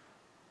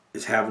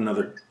is have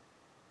another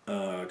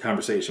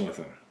conversation with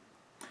him.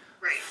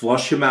 Right.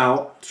 Flush him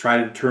out. Try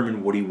to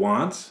determine what he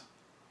wants.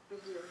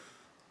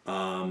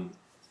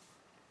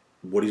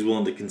 What he's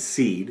willing to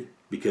concede,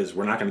 because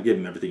we're not going to give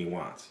him everything he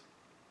wants.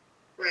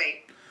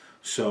 Right.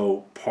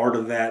 So part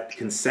of that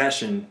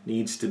concession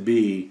needs to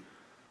be,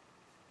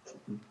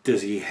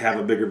 does he have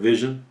a bigger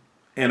vision?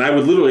 And I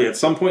would literally, at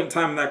some point in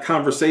time in that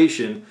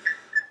conversation,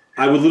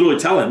 I would literally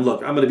tell him,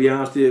 look, I'm going to be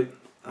honest with you,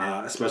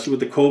 especially with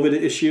the COVID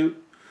issue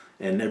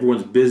and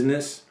everyone's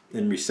business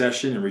in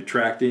recession and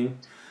retracting,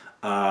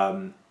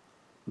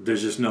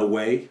 there's just no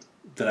way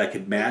that I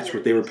could match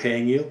what they were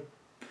paying you.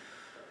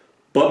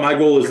 But my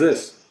goal is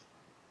this.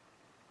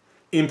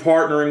 In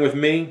partnering with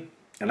me,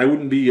 and I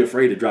wouldn't be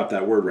afraid to drop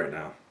that word right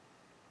now.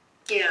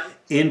 Yeah.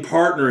 In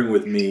partnering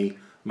with me,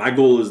 my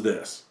goal is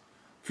this: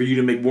 for you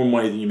to make more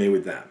money than you made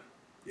with them.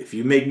 If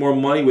you make more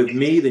money with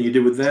me than you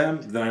did with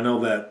them, then I know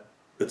that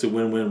it's a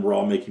win-win. We're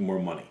all making more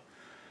money.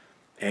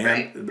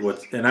 And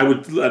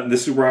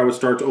this is where I would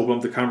start to open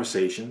up the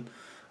conversation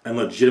and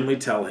legitimately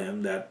tell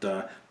him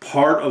that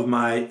part of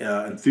my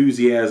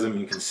enthusiasm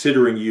in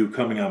considering you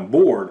coming on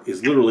board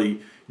is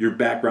literally your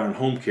background in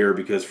home care,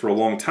 because for a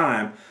long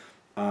time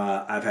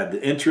I've had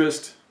the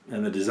interest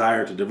and the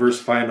desire to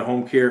diversify into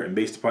home care, and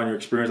based upon your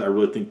experience, I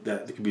really think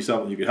that it could be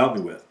something you could help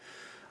me with.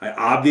 I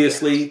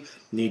obviously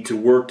need to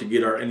work to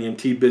get our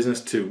NEMT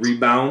business to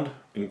rebound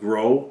and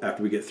grow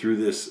after we get through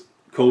this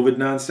COVID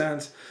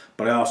nonsense,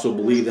 but I also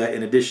believe that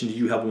in addition to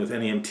you helping with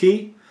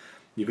NEMT,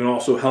 you can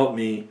also help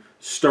me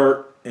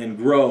start and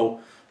grow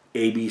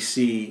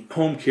ABC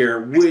Home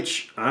Care,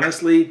 which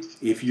honestly,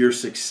 if you're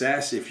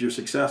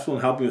successful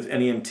in helping with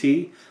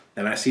NEMT,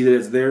 and I see that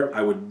it's there,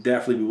 I would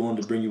definitely be willing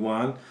to bring you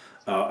on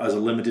as a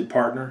limited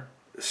partner.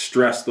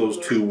 Stress those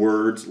two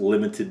words,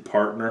 limited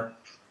partner.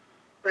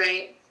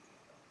 Right.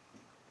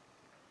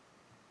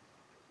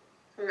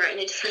 I'm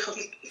writing it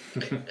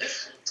down.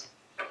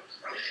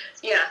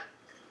 Yeah.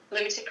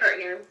 Limited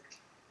partner.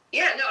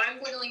 Yeah, no,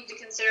 I'm willing to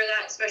consider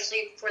that,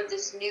 especially for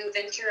this new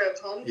venture of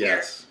home care.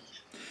 Yes.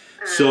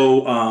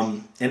 So,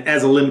 and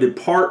as a limited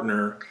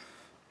partner,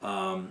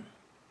 You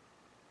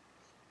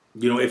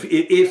know,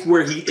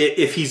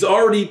 if he's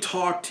already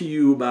talked to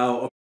you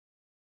about,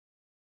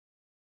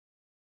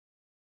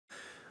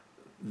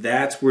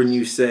 that's when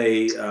you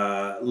say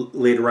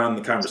later on in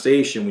the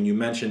conversation, when you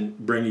mention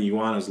bringing you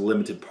on as a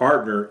limited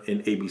partner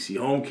in ABC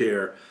Home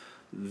Care,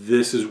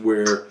 this is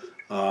where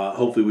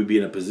hopefully we'd be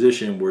in a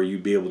position where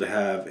you'd be able to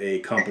have a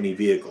company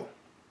vehicle.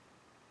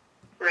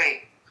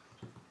 Right.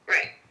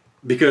 Right.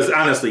 Because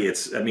honestly,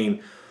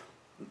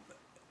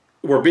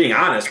 we're being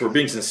honest, we're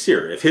being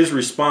sincere. If his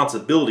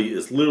responsibility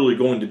is literally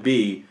going to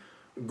be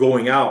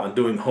going out and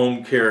doing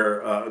home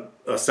care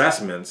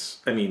assessments,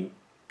 I mean,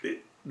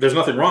 there's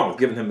nothing wrong with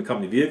giving him a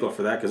company vehicle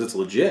for that because it's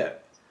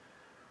legit.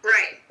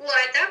 Right. Well,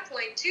 at that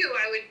point, too,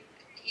 I would,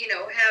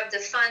 have the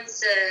funds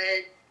to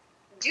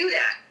do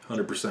that.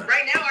 100%.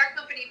 Right now, our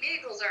company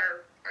vehicles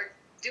are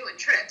doing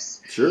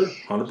trips. Sure,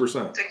 100%. So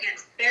I can't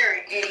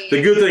spare any.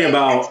 The good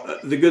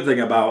thing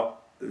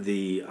about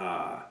the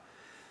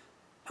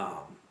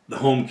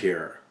home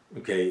care,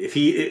 okay,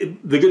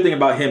 the good thing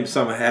about him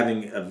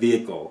having a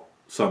vehicle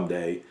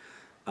someday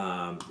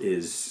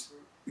is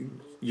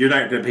you're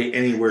not going to pay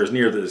anywhere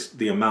near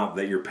the amount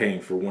that you're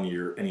paying for one of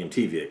your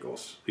NEMT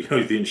vehicles.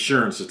 The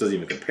insurance just doesn't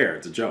even compare.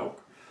 It's a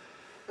joke.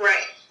 Right.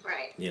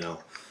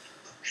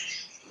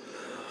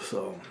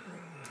 So,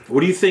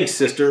 what do you think,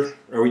 sister?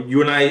 Are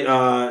you and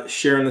I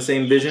sharing the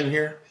same vision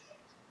here?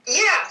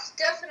 Yeah,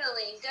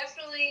 definitely.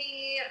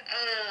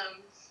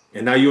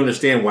 And now you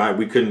understand why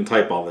we couldn't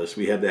type all this.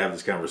 We had to have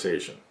this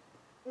conversation.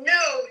 No,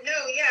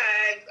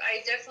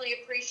 I definitely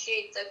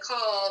appreciate the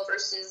call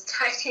versus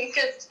typing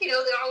because,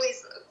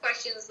 always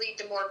questions lead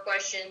to more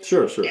questions.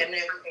 Sure. And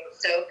everything.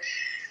 So,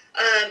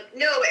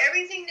 no,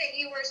 everything that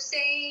you were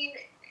saying,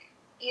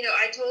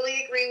 I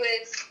totally agree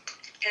with.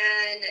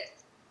 And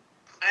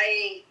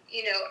I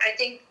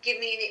think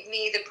giving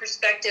me the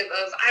perspective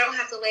of I don't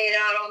have to lay it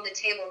out on the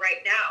table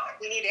right now.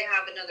 We need to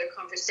have another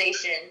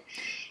conversation.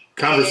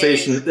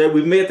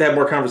 We may have to have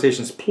more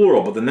conversations,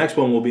 plural, but the next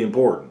one will be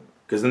important.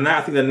 Because then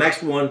I think the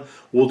next one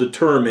will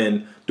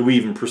determine, do we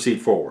even proceed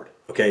forward?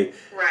 Okay?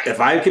 Right. If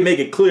I can make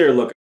it clear,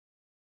 look,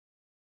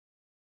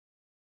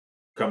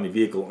 company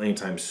vehicle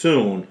anytime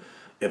soon,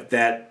 if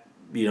that,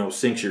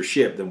 sinks your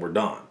ship, then we're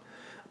done.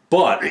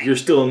 But if you're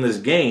still in this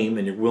game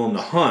and you're willing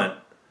to hunt,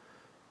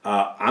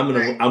 I'm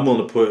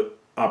willing to put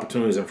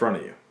opportunities in front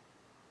of you.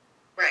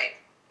 Right.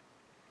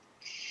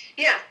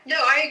 Yeah, no,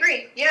 I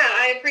agree. Yeah,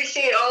 I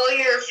appreciate all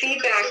your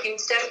feedback.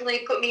 It's definitely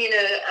put me in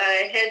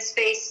a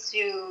headspace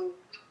to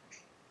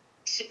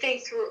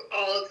think through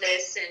all of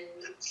this and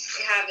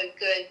have a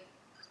good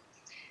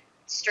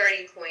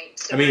starting point.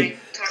 So I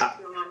talked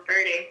to him on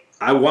Friday.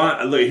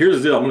 Here's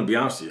the deal. I'm going to be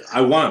honest with you.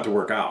 I want it to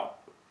work out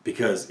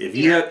because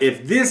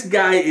if this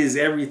guy is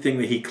everything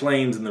that he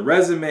claims in the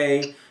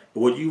resume,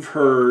 what you've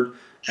heard,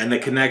 and the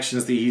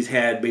connections that he's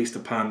had based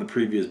upon the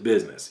previous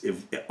business,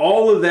 if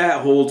all of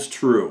that holds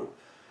true,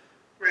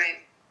 right?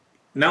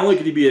 Not only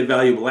could he be a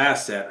valuable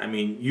asset, I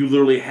mean, you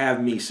literally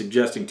have me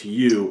suggesting to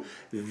you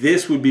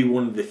this would be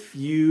one of the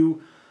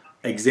few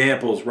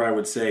examples where I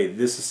would say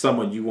this is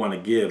someone you want to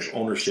give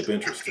ownership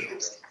interest to.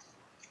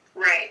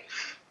 Right.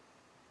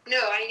 No,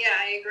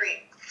 I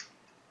agree.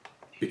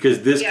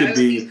 Because this could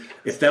be,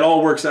 if that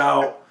all works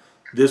out,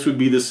 this would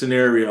be the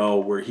scenario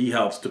where he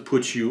helps to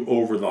put you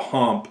over the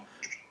hump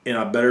in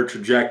a better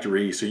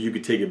trajectory so you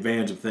could take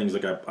advantage of things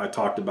like I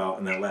talked about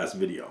in that last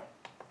video.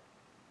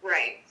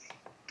 Right.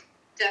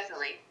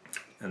 Definitely.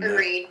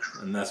 Agreed.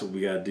 And that's what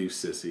we got to do,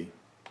 sissy.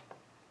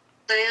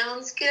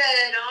 Sounds good.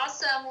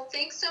 Awesome. Well,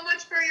 thanks so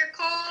much for your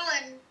call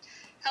and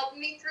helping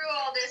me through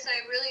all this.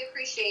 I really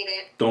appreciate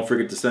it. Don't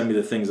forget to send me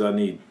the things I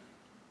need.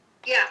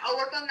 Yeah, I'll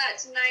work on that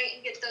tonight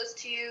and get those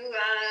to you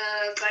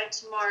by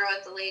tomorrow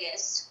at the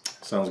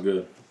latest. Sounds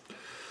good.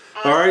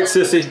 All right,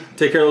 sissy.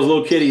 Take care of those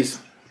little kitties.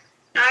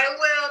 I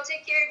will.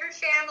 Take care of your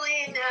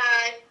family and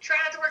try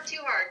not to work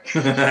too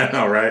hard.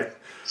 All right.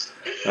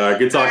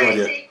 Good talking with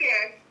you. Take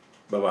care.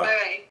 Bye-bye. All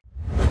right.